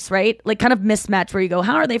different looks, right? Like kind of mismatched where you go,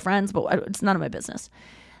 how are they friends? But it's none of my business.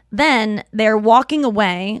 Then they're walking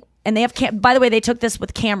away, and they have by the way, they took this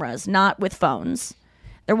with cameras, not with phones.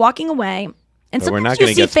 They're walking away, and sometimes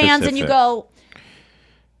you see fans and you go,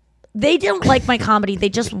 they don't like my comedy. They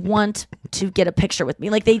just want to get a picture with me.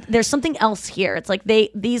 Like there's something else here. It's like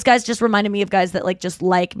these guys just reminded me of guys that just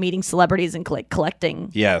like meeting celebrities and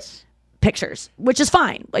collecting pictures, which is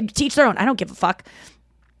fine. Like to each their own. I don't give a fuck.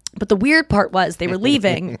 But the weird part was they were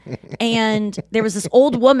leaving, and there was this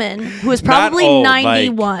old woman who was probably old,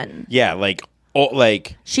 91.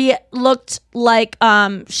 She looked like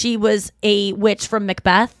she was a witch from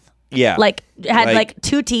Macbeth. Yeah, had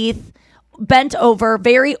 2 teeth, bent over,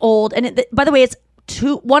 very old. And by the way, it's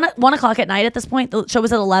 1 o'clock at night at this point. The show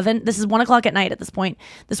was at 11. This is 1 o'clock at night at this point.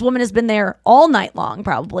 This woman has been there all night long,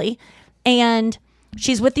 probably, and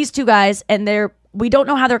she's with these 2 guys, and we don't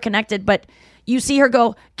know how they're connected, but you see her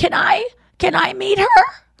go, can I meet her?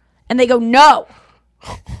 And they go,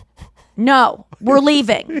 no, we're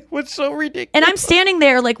leaving. What's so ridiculous? And I'm standing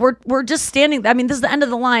there like we're just standing. I mean, this is the end of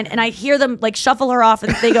the line, and I hear them like shuffle her off,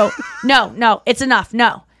 and they go, no, it's enough,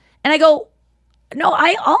 no. And I go, no,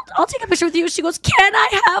 I'll take a picture with you. She goes, can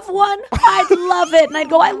I have one? I'd love it. And I'd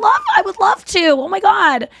go, I would love to. Oh my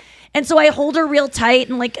God. And so I hold her real tight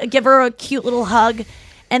and like give her a cute little hug,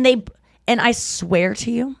 and I swear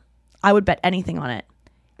to you, I would bet anything on it.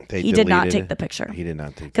 He did not take the picture. He did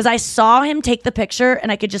not take because I saw him take the picture,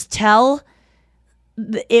 and I could just tell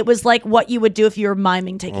it was like what you would do if you were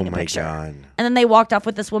miming taking a picture. God. And then they walked off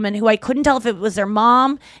with this woman who I couldn't tell if it was their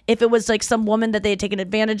mom, if it was like some woman that they had taken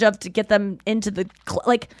advantage of to get them into the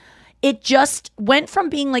it just went from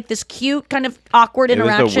being like this cute kind of awkward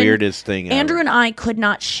interaction. It was the weirdest thing Andrew ever. and I could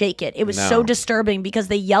not shake it. It was so disturbing because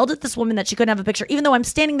they yelled at this woman that she couldn't have a picture, even though I'm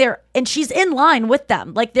standing there and she's in line with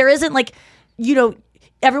them. Like there isn't like,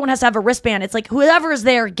 everyone has to have a wristband. It's like whoever is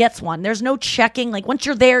there gets one. There's no checking. Like once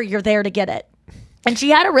you're there to get it. And she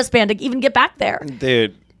had a wristband to even get back there.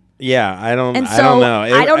 Dude. Yeah, I don't know.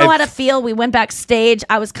 I don't know how to feel. We went backstage.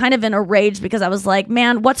 I was kind of in a rage because I was like,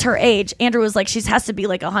 man, what's her age? Andrew was like, she has to be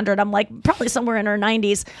like 100. I'm like, probably somewhere in her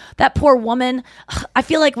 90s. That poor woman, I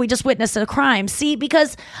feel like we just witnessed a crime. See,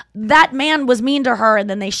 because that man was mean to her and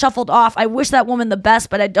then they shuffled off. I wish that woman the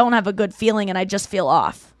best, but I don't have a good feeling and I just feel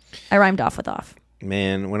off. I rhymed off with off.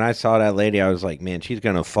 Man, when I saw that lady, I was like, man, she's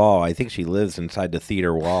going to fall. I think she lives inside the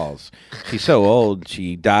theater walls. She's so old.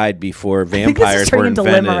 She died before vampires were invented.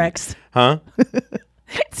 Into limericks. Huh?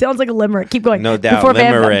 It sounds like a limerick. Keep going. No doubt. Before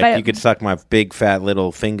limerick. You could suck my big fat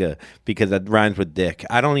little finger because that rhymes with dick.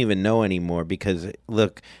 I don't even know anymore because,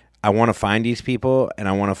 look, I want to find these people and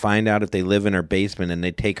I want to find out if they live in her basement and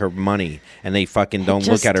they take her money and they fucking don't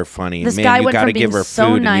look at her funny. Man, you got to give her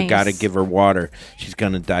food and you got to give her water. She's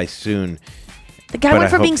going to die soon. The guy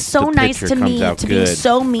went from being so nice to me to being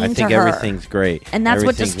so mean to her. I think everything's great. And that's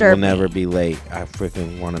what disturbed me. Will never be late. I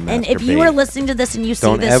freaking want to masturbate. And if you are listening to this and you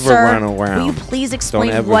see this, sir, will you please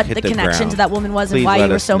explain what the connection to that woman was and why you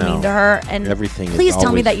were so mean to her? And please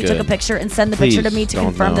tell me that you took a picture and send the picture to me to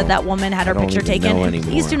confirm that woman had her picture taken.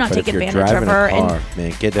 Please do not take advantage of her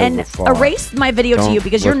and erase my video to you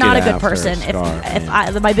because you're not a good person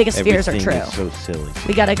if my biggest fears are true. So silly.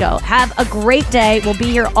 We got to go. Have a great day. We'll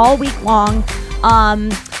be here all week long.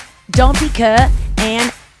 Don't be Kurt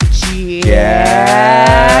and Jack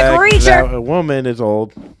Reacher. That woman is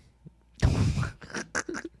old. Can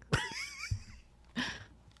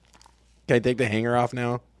I take the hanger off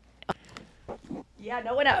now? Yeah,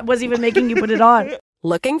 no one was even making you put it on.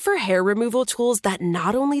 Looking for hair removal tools that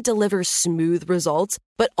not only deliver smooth results,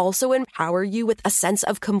 but also empower you with a sense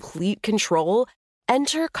of complete control?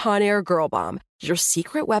 Enter Conair Girl Bomb, your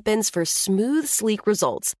secret weapons for smooth, sleek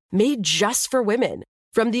results, made just for women.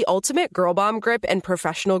 From the ultimate Girl Bomb grip and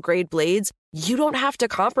professional-grade blades, you don't have to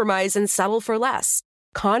compromise and settle for less.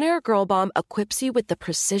 Conair Girl Bomb equips you with the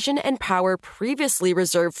precision and power previously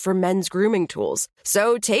reserved for men's grooming tools.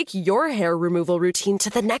 So take your hair removal routine to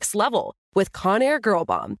the next level with Conair Girl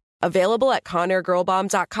Bomb. Available at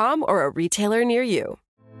ConairGirlBomb.com or a retailer near you.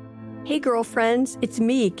 Hey girlfriends, it's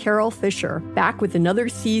me, Carol Fisher, back with another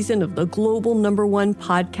season of the global #1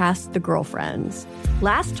 podcast, The Girlfriends.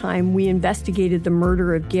 Last time, we investigated the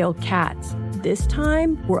murder of Gail Katz. This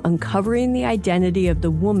time, we're uncovering the identity of the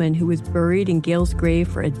woman who was buried in Gail's grave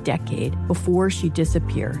for a decade before she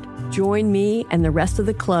disappeared. Join me and the rest of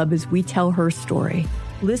the club as we tell her story.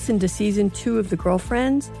 Listen to Season 2 of The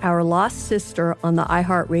Girlfriends, Our Lost Sister on the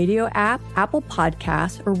iHeartRadio app, Apple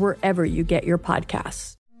Podcasts, or wherever you get your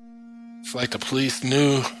podcasts. It's like the police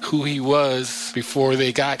knew who he was before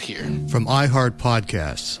they got here. From iHeart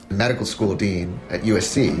Podcasts. The medical school dean at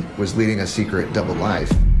USC was leading a secret double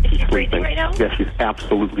life. She's breathing right now? Yes, she's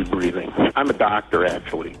absolutely breathing. I'm a doctor,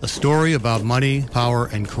 actually. A story about money, power,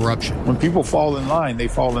 and corruption. When people fall in line, they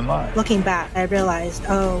fall in line. Looking back, I realized,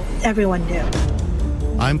 everyone knew.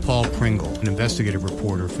 I'm Paul Pringle, an investigative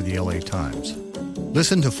reporter for the LA Times.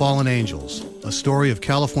 Listen to Fallen Angels, a story of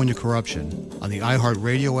California corruption on the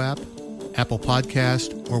iHeartRadio app, Apple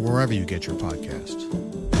Podcast, or wherever you get your podcasts.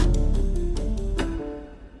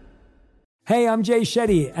 Hey, I'm Jay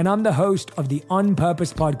Shetty, and I'm the host of the On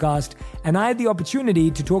Purpose podcast, and I had the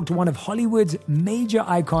opportunity to talk to one of Hollywood's major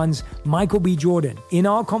icons, Michael B. Jordan. In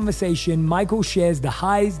our conversation, Michael shares the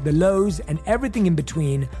highs, the lows, and everything in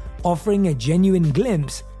between, offering a genuine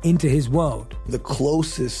glimpse into his world. The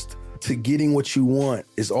closest to getting what you want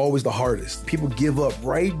is always the hardest. People give up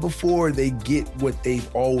right before they get what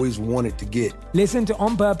they've always wanted to get. Listen to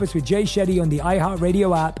On Purpose with Jay Shetty on the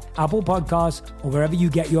iHeartRadio app, Apple Podcasts, or wherever you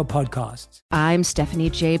get your podcasts. I'm Stephanie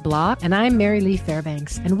J. Block. And I'm Mary Lee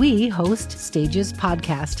Fairbanks. And we host Stages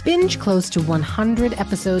Podcast. Binge close to 100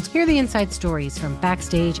 episodes. Hear the inside stories from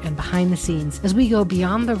backstage and behind the scenes as we go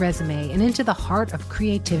beyond the resume and into the heart of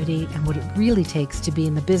creativity and what it really takes to be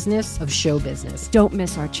in the business of show business. Don't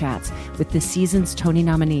miss our chats with this season's Tony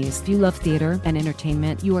nominees. If you love theater and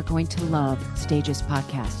entertainment, you are going to love Stages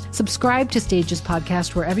Podcast. Subscribe to Stages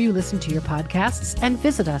Podcast wherever you listen to your podcasts and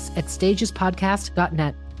visit us at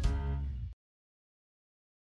stagespodcast.net.